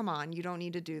being like, come on, you don't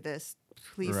need to do this.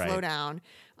 Please slow down.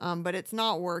 But it's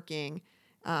not working.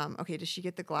 Okay, does she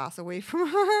get the glass away from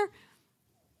her?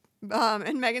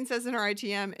 And Megan says in her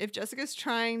ITM, if Jessica's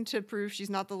trying to prove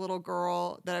she's not the little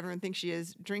girl that everyone thinks she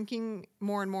is, drinking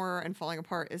more and more and falling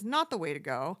apart is not the way to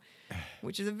go,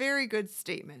 which is a very good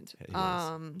statement.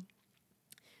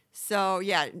 So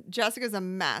yeah, Jessica's a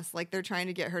mess. Like they're trying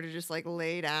to get her to just like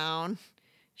lay down.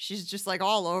 She's just like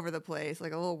all over the place,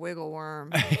 like a little wiggle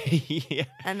worm. Yeah.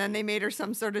 And then they made her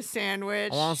some sort of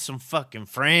sandwich. I want some fucking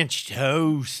French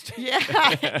toast. Yeah,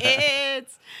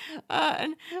 it's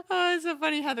so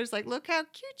funny. Heather's like, look how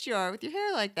cute you are with your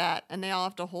hair like that. And they all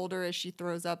have to hold her as she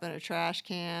throws up in a trash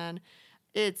can.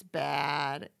 It's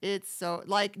bad. It's so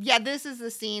like, yeah, this is the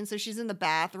scene. So she's in the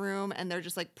bathroom and they're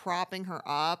just like propping her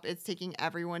up. It's taking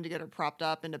everyone to get her propped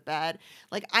up into bed.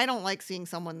 Like, I don't like seeing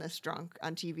someone this drunk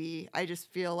on TV. I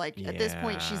just feel like at this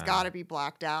point she's got to be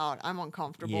blacked out. I'm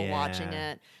uncomfortable watching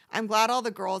it. I'm glad all the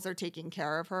girls are taking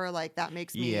care of her. Like, that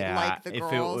makes me like the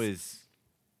girls. If it was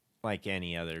like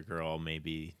any other girl,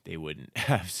 maybe they wouldn't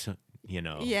have some,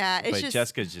 Yeah, but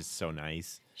Jessica's just so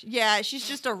nice. Yeah, she's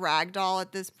just a rag doll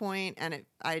at this point, and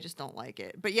I just don't like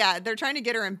it. But yeah, they're trying to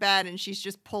get her in bed, and she's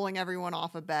just pulling everyone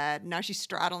off of bed. Now she's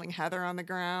straddling Heather on the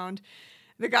ground.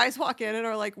 The guys walk in and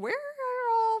are like, where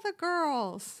are all the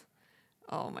girls?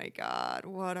 Oh my God,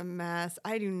 what a mess.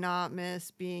 I do not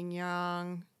miss being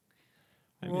young.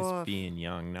 I miss being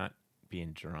young, not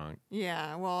being drunk.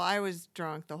 Yeah, well, I was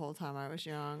drunk the whole time I was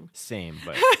young. Same,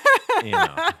 but,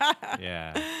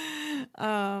 yeah.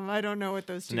 I don't know what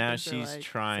those two now things she's are like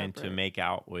trying separate. to make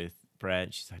out with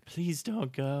Brett. She's like, please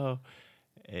don't go.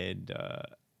 And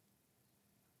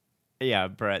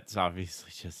Brett's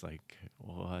obviously just like,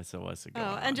 what's it going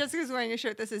on? And Jessica's wearing a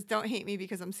shirt that says, don't hate me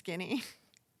because I'm skinny.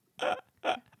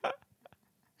 Brett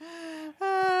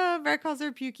calls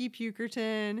her Pukey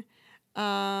Pukerton.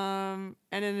 And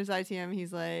in his ITM,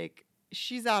 he's like,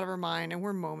 she's out of her mind and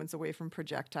we're moments away from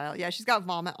projectile. Yeah, she's got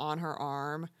vomit on her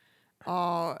arm.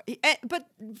 Oh, but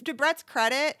to Brett's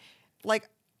credit, like,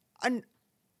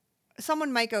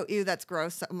 someone might go, ew, that's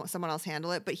gross. Someone else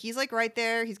handle it. But he's like right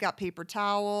there. He's got paper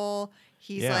towel.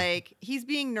 He's like, he's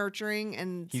being nurturing.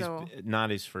 And he's not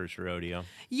his first rodeo.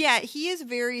 Yeah, he is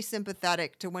very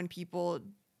sympathetic to when people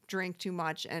drink too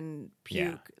much and puke.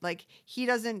 Yeah. Like,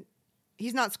 he's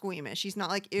not squeamish. He's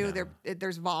not like, ew,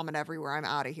 there's vomit everywhere. I'm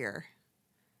out of here.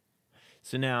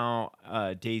 So now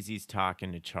Daisy's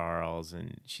talking to Charles,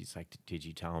 and she's like, did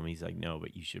you tell him? He's like, no,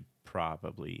 but you should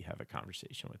probably have a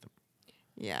conversation with him.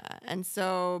 Yeah, and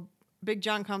so Big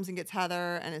John comes and gets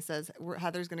Heather, and it says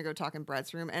Heather's going to go talk in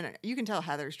Brett's room, and you can tell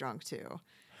Heather's drunk, too.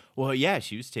 Well, yeah,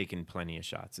 she was taking plenty of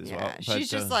shots as well. Yeah, she's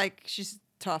just like, she's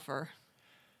tougher.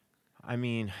 I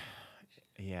mean,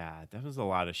 yeah, that was a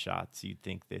lot of shots. You'd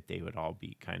think that they would all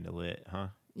be kind of lit, huh?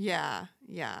 Yeah,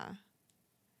 yeah.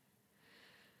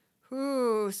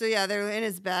 Ooh, so yeah, they're in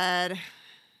his bed.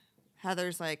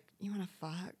 Heather's like, you want to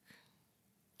fuck?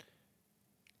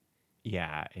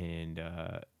 Yeah, and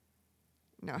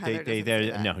No, Heather doesn't say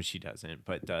that. no, she doesn't.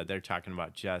 But they're talking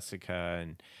about Jessica,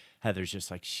 and Heather's just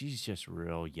like, she's just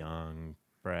real young,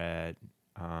 Brett.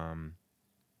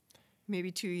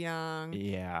 Maybe too young.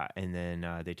 Yeah, and then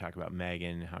they talk about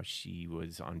Megan, how she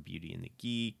was on Beauty and the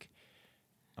Geek.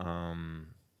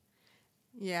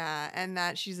 Yeah, and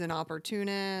that she's an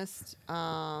opportunist.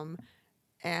 And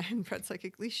Brett's like,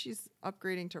 at least she's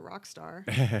upgrading to rock star.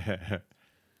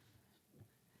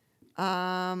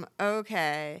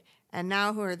 Okay. And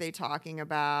now who are they talking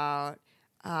about?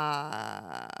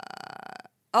 How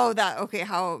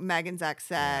Megan's ex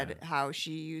said how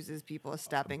she uses people as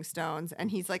stepping stones. And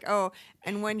he's like, oh,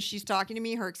 and when she's talking to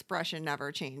me, her expression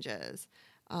never changes.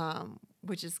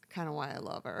 Which is kind of why I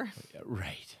love her.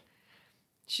 Right.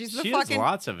 She has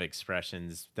lots of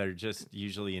expressions that are just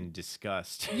usually in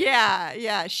disgust.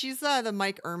 Yeah. She's the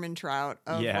Mike Ehrmantraut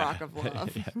of Rock of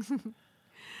Love.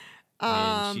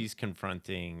 And she's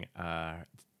confronting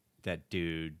that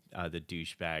dude, the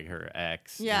douchebag, her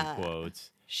ex, in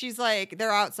quotes. She's like,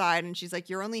 they're outside, and she's like,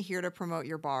 you're only here to promote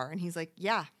your bar. And he's like,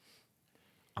 yeah.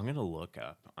 I'm going to look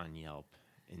up on Yelp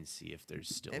and see if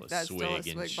there's still a Swig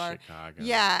in bar. Chicago.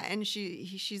 Yeah, and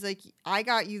she's like, I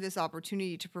got you this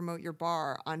opportunity to promote your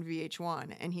bar on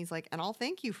VH1. And he's like, and I'll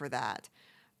thank you for that.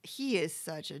 He is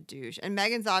such a douche. And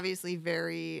Megan's obviously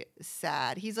very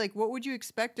sad. He's like, what would you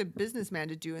expect a businessman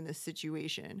to do in this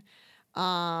situation?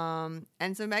 And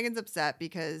so Megan's upset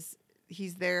because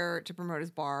he's there to promote his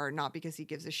bar, not because he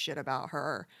gives a shit about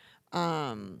her.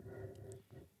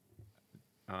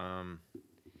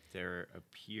 There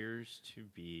appears to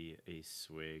be a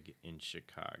Swig in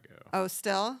Chicago. Oh,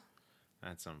 still?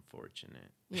 That's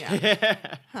unfortunate.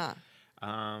 Yeah. Huh.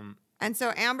 And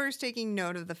so Amber's taking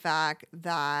note of the fact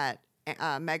that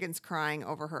Megan's crying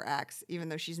over her ex, even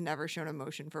though she's never shown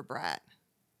emotion for Brett.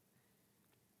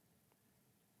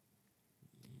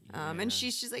 And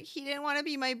she's just like, he didn't want to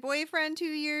be my boyfriend 2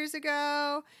 years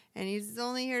ago, and he's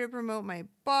only here to promote my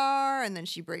bar. And then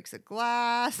she breaks a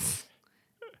glass.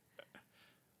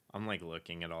 I'm like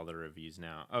looking at all the reviews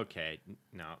now. Okay,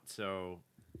 no. So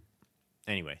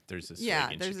anyway, there's a Swig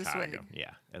in Chicago. A Swig.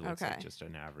 Yeah, it looks like just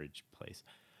an average place.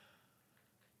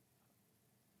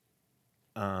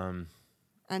 And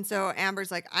so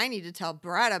Amber's like, I need to tell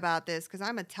Brett about this because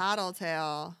I'm a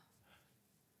tattletale.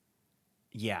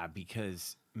 Yeah,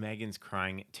 because Megan's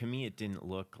crying. To me, it didn't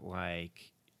look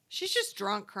like... She's just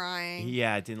drunk crying.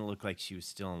 Yeah, it didn't look like she was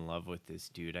still in love with this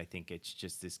dude. I think it's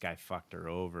just this guy fucked her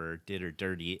over, did her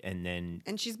dirty, and then...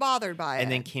 And she's bothered by it.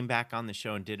 And then came back on the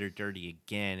show and did her dirty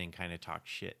again and kind of talked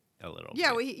shit a little bit.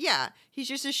 Well, he's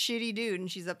just a shitty dude, and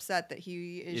she's upset that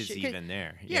he is even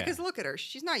there. Yeah, because look at her.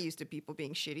 She's not used to people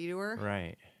being shitty to her.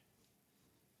 Right.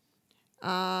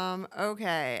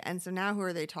 Okay, and so now who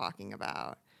are they talking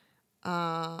about?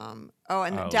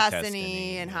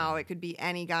 Destiny and how it could be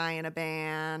any guy in a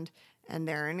band, and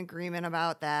they're in agreement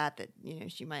about that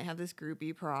she might have this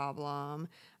groupie problem.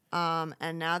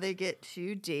 And now they get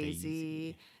to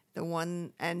Daisy. The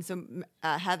one, and so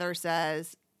Heather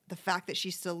says the fact that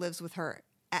she still lives with her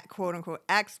quote unquote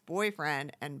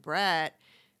ex-boyfriend, and Brett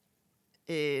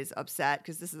is upset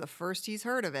because this is the first he's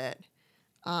heard of it.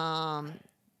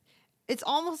 It's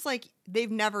almost like they've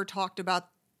never talked about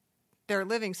their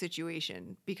living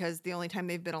situation because the only time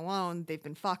they've been alone, they've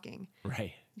been fucking.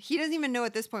 Right. He doesn't even know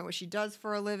at this point what she does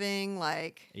for a living.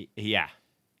 Like, yeah.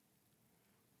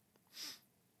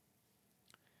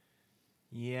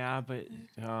 Yeah, but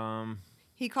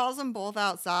he calls them both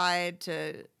outside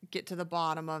to get to the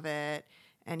bottom of it,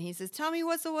 and he says, "Tell me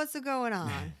what's going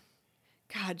on."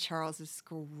 God, Charles is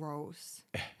gross.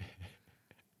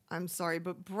 I'm sorry,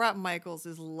 but Bret Michaels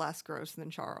is less gross than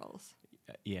Charles.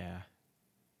 Yeah.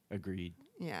 Agreed.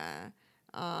 Yeah.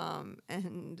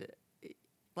 And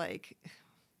like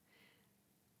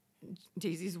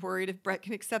Daisy's worried if Brett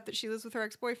can accept that she lives with her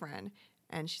ex-boyfriend.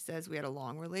 And she says we had a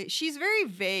long relation. She's very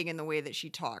vague in the way that she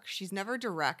talks. She's never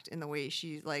direct in the way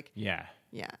she's like. Yeah.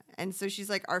 Yeah. And so she's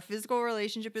like, our physical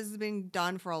relationship has been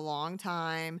done for a long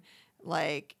time.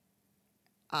 Like,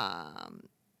 and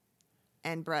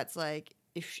Brett's like,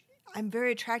 I'm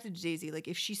very attracted to Daisy. Like,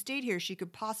 if she stayed here, she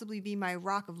could possibly be my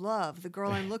rock of love, the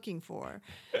girl I'm looking for.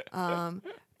 And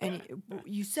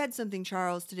you said something,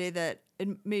 Charles, today that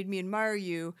it made me admire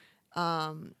you.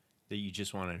 that you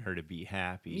just wanted her to be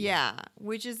happy. Yeah,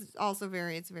 which is also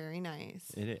it's very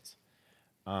nice. It is.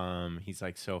 He's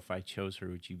like, so if I chose her,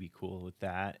 would you be cool with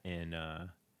that? And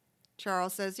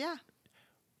Charles says, yeah.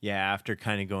 yeah, after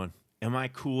kind of going, am I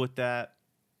cool with that?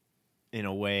 In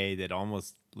a way that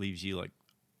almost leaves you like,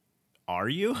 are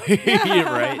you?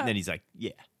 Right? And then he's like,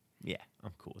 yeah,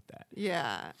 I'm cool with that.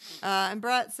 Yeah. And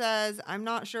Brett says, I'm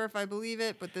not sure if I believe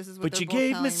it, but this is what But they're you both gave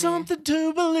telling me something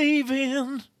to believe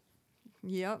in.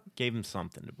 Yep. Gave him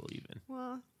something to believe in.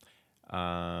 Well,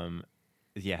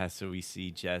 Yeah, so we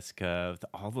see Jessica with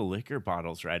all the liquor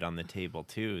bottles right on the table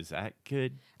too. Is that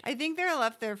good? I think they're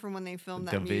left there from when they filmed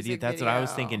that music That's video. what I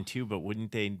was thinking too, but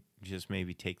wouldn't they just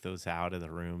maybe take those out of the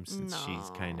room since she's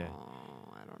kind of...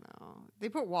 I don't know. They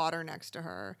put water next to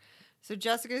her. So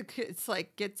Jessica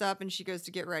gets up and she goes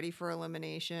to get ready for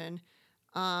elimination.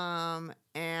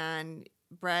 And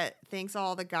Brett thanks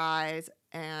all the guys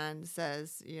and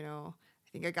says, I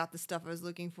think I got the stuff I was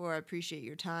looking for. I appreciate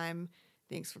your time.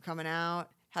 Thanks for coming out.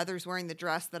 Heather's wearing the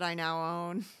dress that I now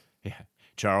own. Yeah.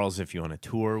 Charles, if you want to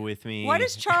tour with me. Why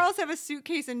does Charles have a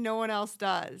suitcase and no one else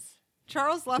does?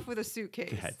 Charles left with a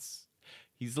suitcase.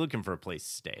 He's looking for a place to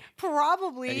stay.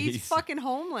 Probably. He's fucking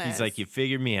homeless. He's like, you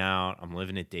figured me out. I'm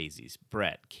living at Daisy's.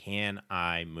 Brett, can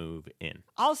I move in?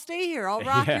 I'll stay here. I'll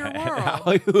rock your world.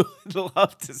 I would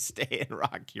love to stay and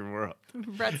rock your world.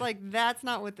 Brett's like, that's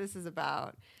not what this is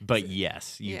about. But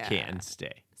yes, you Yeah. can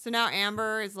stay. So now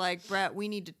Amber is like, Brett, we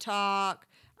need to talk.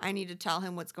 I need to tell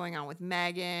him what's going on with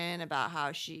Megan, about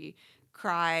how she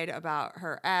cried about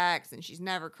her ex and she's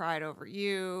never cried over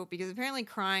you, because apparently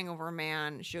crying over a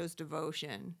man shows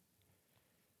devotion.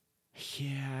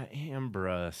 Yeah,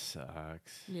 Ambra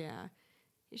sucks. Yeah.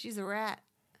 She's a rat.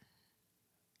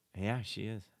 Yeah, she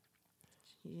is.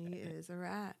 She is a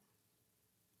rat.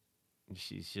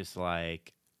 She's just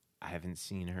like, I haven't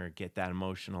seen her get that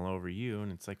emotional over you.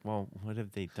 And it's like, well, what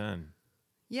have they done?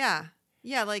 Yeah.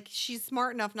 Yeah, like she's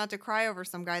smart enough not to cry over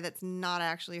some guy that's not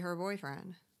actually her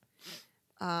boyfriend.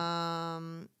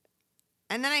 And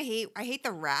then I hate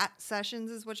the rat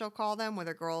sessions is what you'll call them, where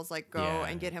the girls like go Yeah.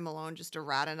 and get him alone just to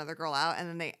rat another girl out, and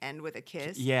then they end with a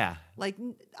kiss. Yeah. Like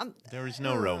There was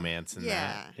no romance in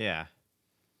yeah. that. Yeah.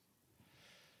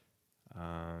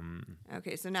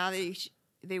 Okay, so now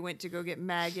they went to go get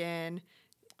Megan.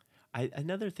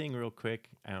 Another thing real quick,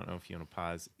 I don't know if you want to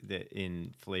pause, that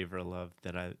in Flavor of Love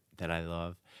that I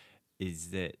love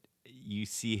is that you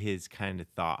see his kind of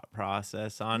thought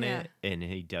process on Yeah. it, and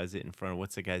he does it in front of,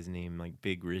 what's the guy's name, like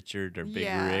Big Richard or Big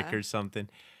Yeah. Rick or something,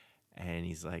 and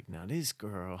he's like, now this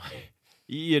girl,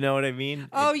 you know what I mean?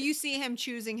 Oh, you see him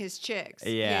choosing his chicks.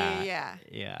 Yeah.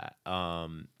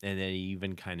 And then he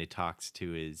even kind of talks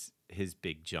to his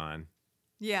Big John.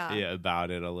 Yeah. Yeah, about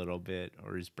it a little bit,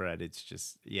 or his Brett. It's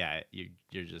just, yeah,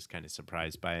 you're just kind of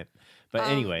surprised by it. But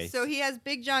anyway, so he has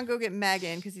Big John go get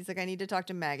Megan because he's like, I need to talk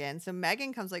to Megan. So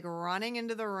Megan comes like running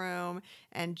into the room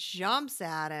and jumps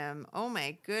at him. Oh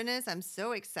my goodness, I'm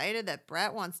so excited that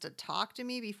Brett wants to talk to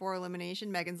me before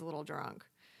elimination. Megan's a little drunk.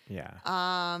 yeah,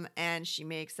 And she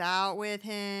makes out with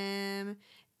him,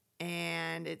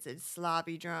 and it's a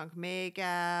sloppy drunk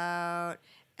makeout.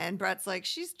 And Brett's like,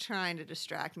 she's trying to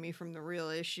distract me from the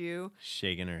real issue.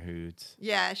 shaking her hoots.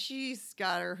 Yeah, she's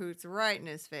got her hoots right in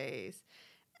his face.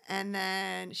 And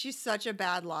then she's such a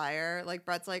bad liar. Like,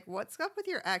 Brett's like, what's up with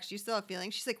your ex? You still have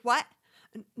feelings? She's like, what?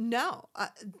 No,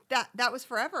 that was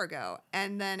forever ago.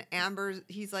 And then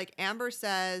he's like, Amber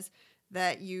says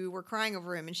that you were crying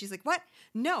over him. And she's like, what?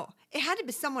 No, it had to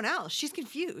be someone else. She's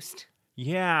confused.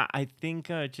 Yeah, I think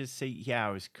just say, yeah,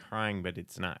 I was crying, but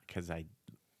it's not because I'm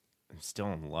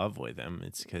still in love with him.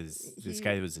 It's because this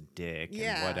guy was a dick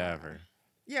and whatever.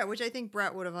 Yeah, which I think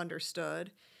Brett would have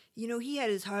understood. You know, he had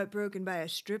his heart broken by a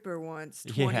stripper once,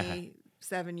 Yeah.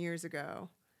 27 years ago.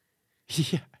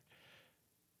 Yeah.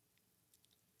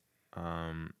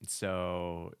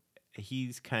 So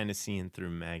he's kind of seeing through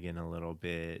Megan a little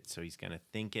bit, so he's gonna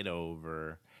think it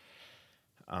over.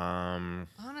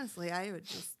 Honestly, I would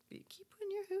just keep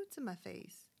putting your hoots in my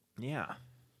face. Yeah.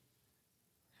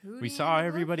 Hootie We saw and a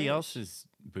everybody blowfish. else's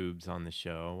boobs on the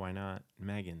show. Why not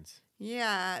Megan's?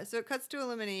 Yeah, so it cuts to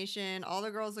elimination. All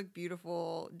the girls look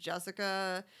beautiful.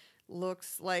 Jessica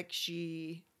looks like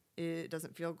it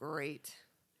doesn't feel great.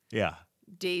 Yeah.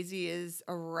 Daisy is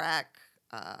a wreck.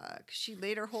 'Cause she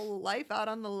laid her whole life out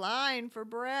on the line for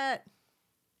Brett.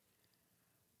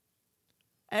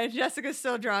 And Jessica's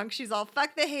so drunk. She's all,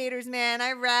 fuck the haters, man.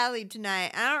 I rallied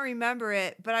tonight. I don't remember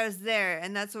it, but I was there,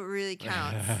 and that's what really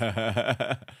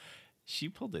counts. She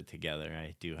pulled it together,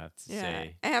 I do have to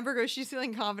say. Amber goes, she's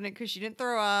feeling confident because she didn't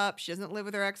throw up. She doesn't live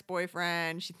with her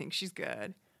ex-boyfriend. She thinks she's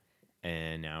good.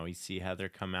 And now we see Heather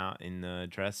come out in the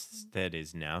dress that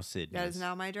is now Sydney's. That is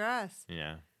now my dress.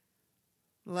 Yeah.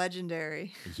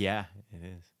 Legendary. Yeah, it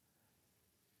is.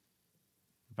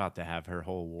 About to have her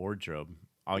whole wardrobe.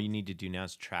 All you need to do now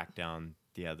is track down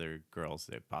the other girls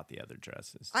that bought the other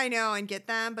dresses. I know, and get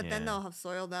them, but then Yeah. they'll have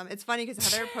soiled them. It's funny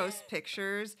because Heather posts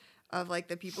pictures of like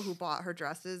the people who bought her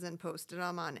dresses and posted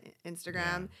them on Instagram.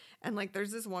 Yeah. And like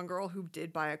there's this one girl who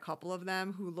did buy a couple of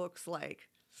them who looks like,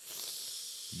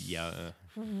 Yeah.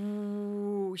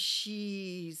 ooh,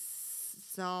 she's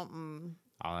something.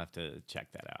 I'll have to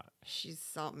check that out. She's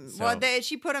something. So- Well,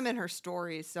 she put them in her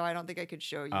stories, so I don't think I could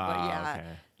show you. But Ah, yeah,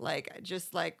 okay. like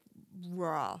just like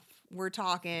rough. We're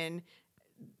talking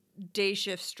day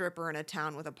shift stripper in a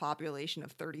town with a population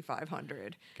of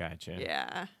 3,500. Gotcha.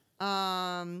 Yeah.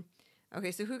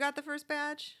 Okay, so who got the first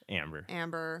badge? Amber.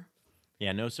 Amber.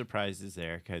 Yeah, no surprises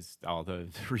there because all the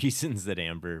reasons that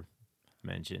Amber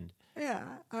mentioned. Yeah.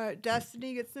 All right,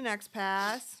 Destiny gets the next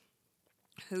pass.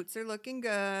 Hoots are looking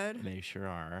good. They sure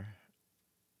are.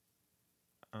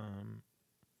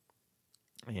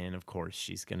 And of course,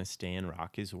 she's gonna stay in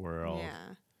Rock His World.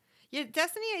 Yeah. Yeah,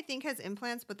 Destiny, I think, has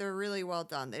implants, but they're really well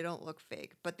done. They don't look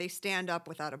fake, but they stand up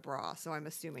without a bra, so I'm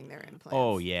assuming they're implants.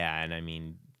 Oh yeah, and I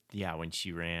mean, yeah, when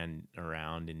she ran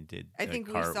around and did, I the think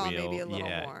we cartwheel, saw maybe a little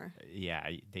yeah, more. Yeah,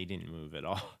 they didn't move at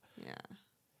all.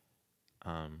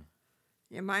 Yeah.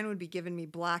 Yeah, mine would be giving me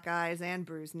black eyes and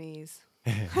bruised knees.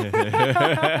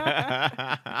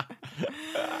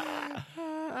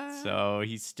 So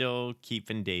he's still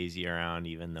keeping Daisy around,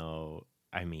 even though,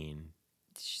 I mean,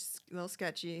 She's a little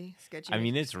sketchy. I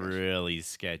mean, makes it's it sketchy. really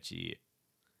sketchy.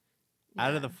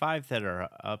 Out of the Yeah. 5 that are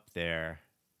up there,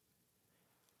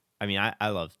 I mean, I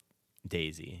love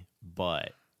Daisy,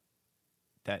 but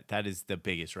that is the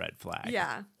biggest red flag.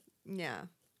 Yeah. Yeah.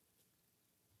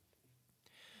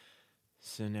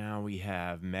 So now we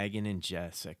have Megan and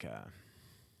Jessica.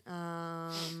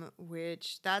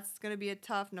 Which that's gonna be a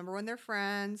tough. Number one, they're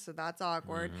friends, so that's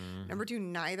awkward. Mhm. Number two,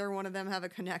 neither one of them have a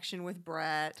connection with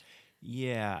Brett.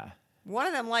 Yeah. One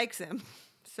of them likes him,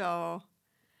 so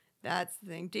that's the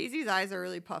thing. Daisy's eyes are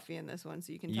really puffy in this one,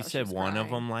 so you can. You tell said she's one of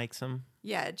crying. them likes him?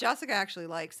 Yeah, Jessica actually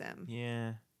likes him.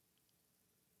 Yeah.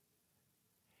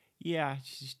 Yeah,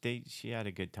 she had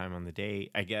a good time on the date,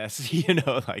 I guess.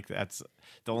 Like that's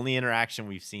the only interaction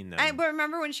we've seen them. But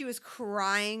remember when she was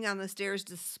crying on the stairs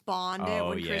despondent Oh,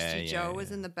 when yeah, Christy Joe was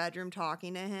yeah. in the bedroom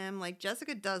talking to him? Like,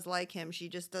 Jessica does like him. She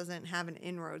just doesn't have an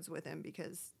inroads with him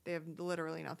because they have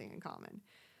literally nothing in common.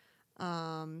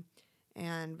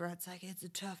 And Brett's like, it's a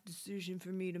tough decision for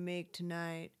me to make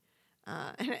tonight.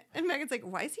 And Megan's like,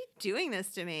 why is he doing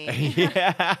this to me?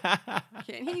 Yeah.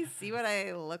 Can't he see what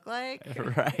I look like?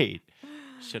 Right.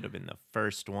 Should have been the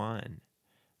first one.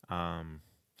 So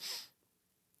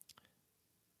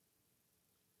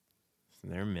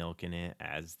they're milking it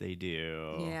as they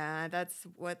do. Yeah, that's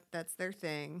their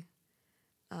thing.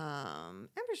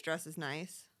 Amber's dress is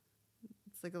nice.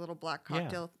 It's like a little black Yeah.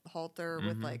 cocktail halter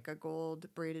with Mhm. like a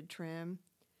gold braided trim.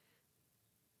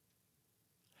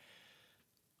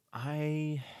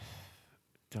 I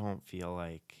don't feel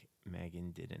like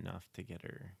Megan did enough to get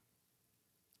her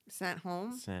Sent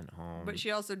home. sent home. But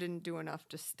she also didn't do enough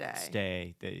to stay.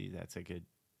 Stay. That's a good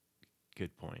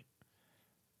point.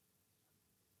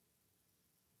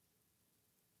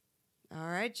 All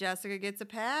right, Jessica gets a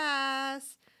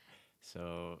pass.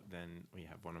 So then we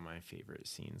have one of my favorite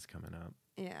scenes coming up.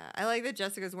 Yeah, I like that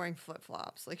Jessica's wearing flip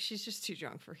flops. Like she's just too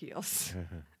drunk for heels.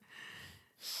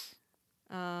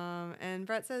 And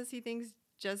Brett says he thinks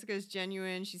Jessica's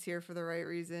genuine. She's here for the right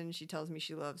reason. She tells me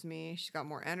she loves me. She's got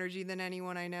more energy than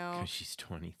anyone I know. Because she's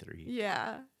 23.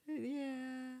 Yeah.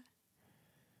 Yeah.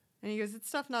 And he goes, it's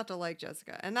tough not to like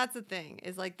Jessica. And that's the thing,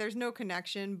 is like there's no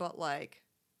connection, but like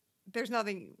there's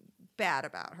nothing bad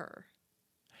about her.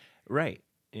 Right.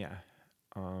 Yeah.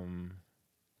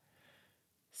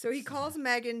 So he calls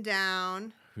Megan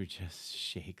down. Who just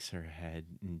shakes her head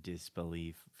in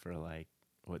disbelief for like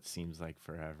what seems like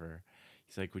forever.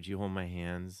 He's like, would you hold my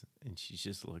hands? And she's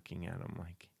just looking at him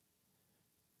like,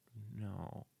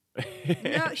 no.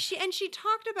 No, she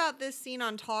talked about this scene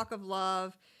on Talk of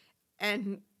Love,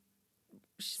 and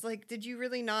she's like, did you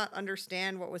really not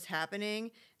understand what was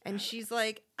happening? And she's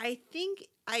like, I think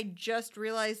I just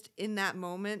realized in that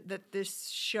moment that this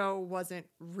show wasn't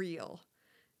real.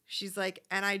 She's like,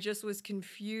 and I just was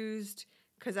confused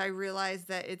because I realized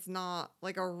that it's not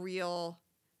like a real,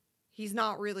 he's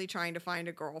not really trying to find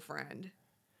a girlfriend.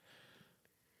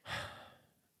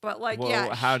 But like, well,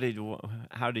 yeah. how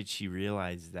did she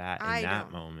realize that in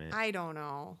that moment? I don't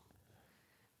know.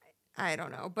 I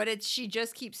don't know, but she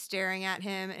just keeps staring at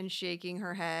him and shaking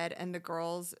her head, and the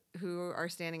girls who are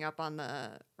standing up on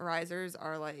the risers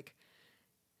are like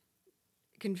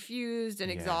confused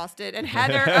and Yeah. exhausted, and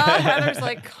Heather's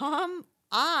like, "Come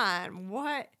on,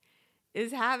 what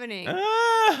is happening?"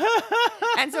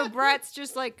 And so Brett's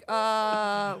just like,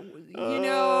 wrong.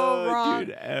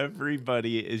 Dude,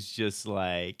 everybody is just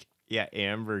like, yeah,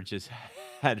 Amber just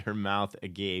had her mouth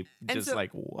agape, And just so-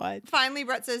 like, what? Finally,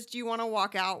 Brett says, "Do you want to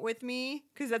walk out with me?"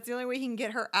 Because that's the only way he can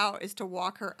get her out is to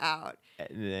walk her out.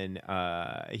 And then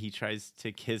he tries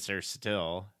to kiss her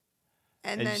still,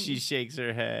 and then she shakes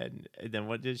her head. And then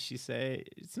what does she say?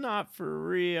 It's not for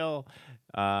real.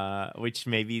 Which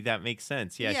maybe that makes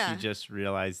sense. Yeah, Yeah. she just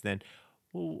realized then.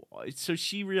 Well, so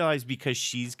she realized because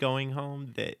she's going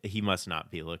home that he must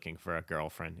not be looking for a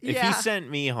girlfriend. If Yeah. he sent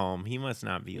me home, he must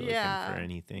not be looking Yeah. for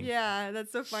anything. Yeah,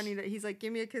 that's so funny that he's like,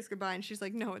 "Give me a kiss goodbye," and she's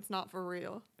like, "No, it's not for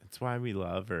real." That's why we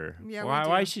love her. Yeah, we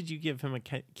why do. should you give him a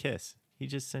kiss? He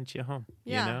just sent you home.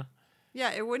 Yeah. You know?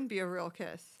 Yeah, it wouldn't be a real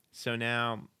kiss. So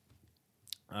now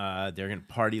they're going to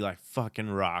party like fucking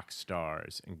rock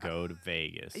stars and go to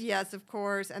Vegas. Yes, of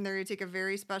course, and they're gonna take a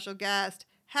very special guest,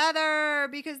 Heather,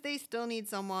 because they still need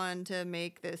someone to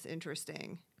make this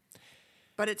interesting.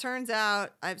 But it turns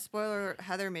out, spoiler alert,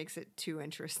 Heather makes it too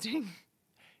interesting.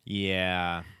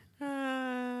 Yeah.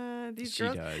 These She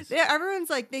girls, does. everyone's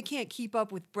like, they can't keep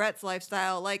up with Brett's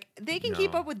lifestyle. Like, they can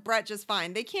keep No. up with Brett just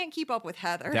fine. They can't keep up with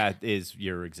Heather.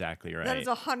 You're exactly right. That is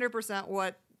 100%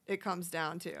 what it comes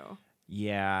down to.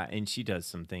 Yeah, and she does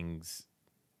some things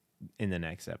in the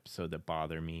next episode that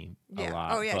bother me a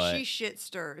lot. Oh, yeah. but She shit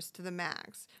stirs to the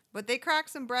max. But they crack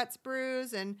some Brett's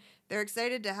brews, and they're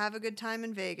excited to have a good time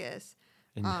in Vegas.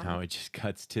 And now it just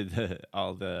cuts to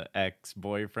all the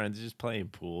ex-boyfriends just playing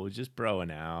pool, just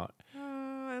broing out.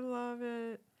 Oh, I love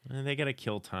it. And they got to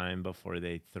kill time before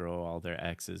they throw all their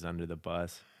exes under the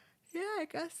bus. Yeah, I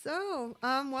guess so.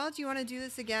 Well, do you want to do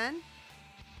this again?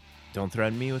 Don't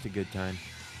threaten me with a good time.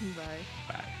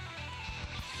 Bye. Bye.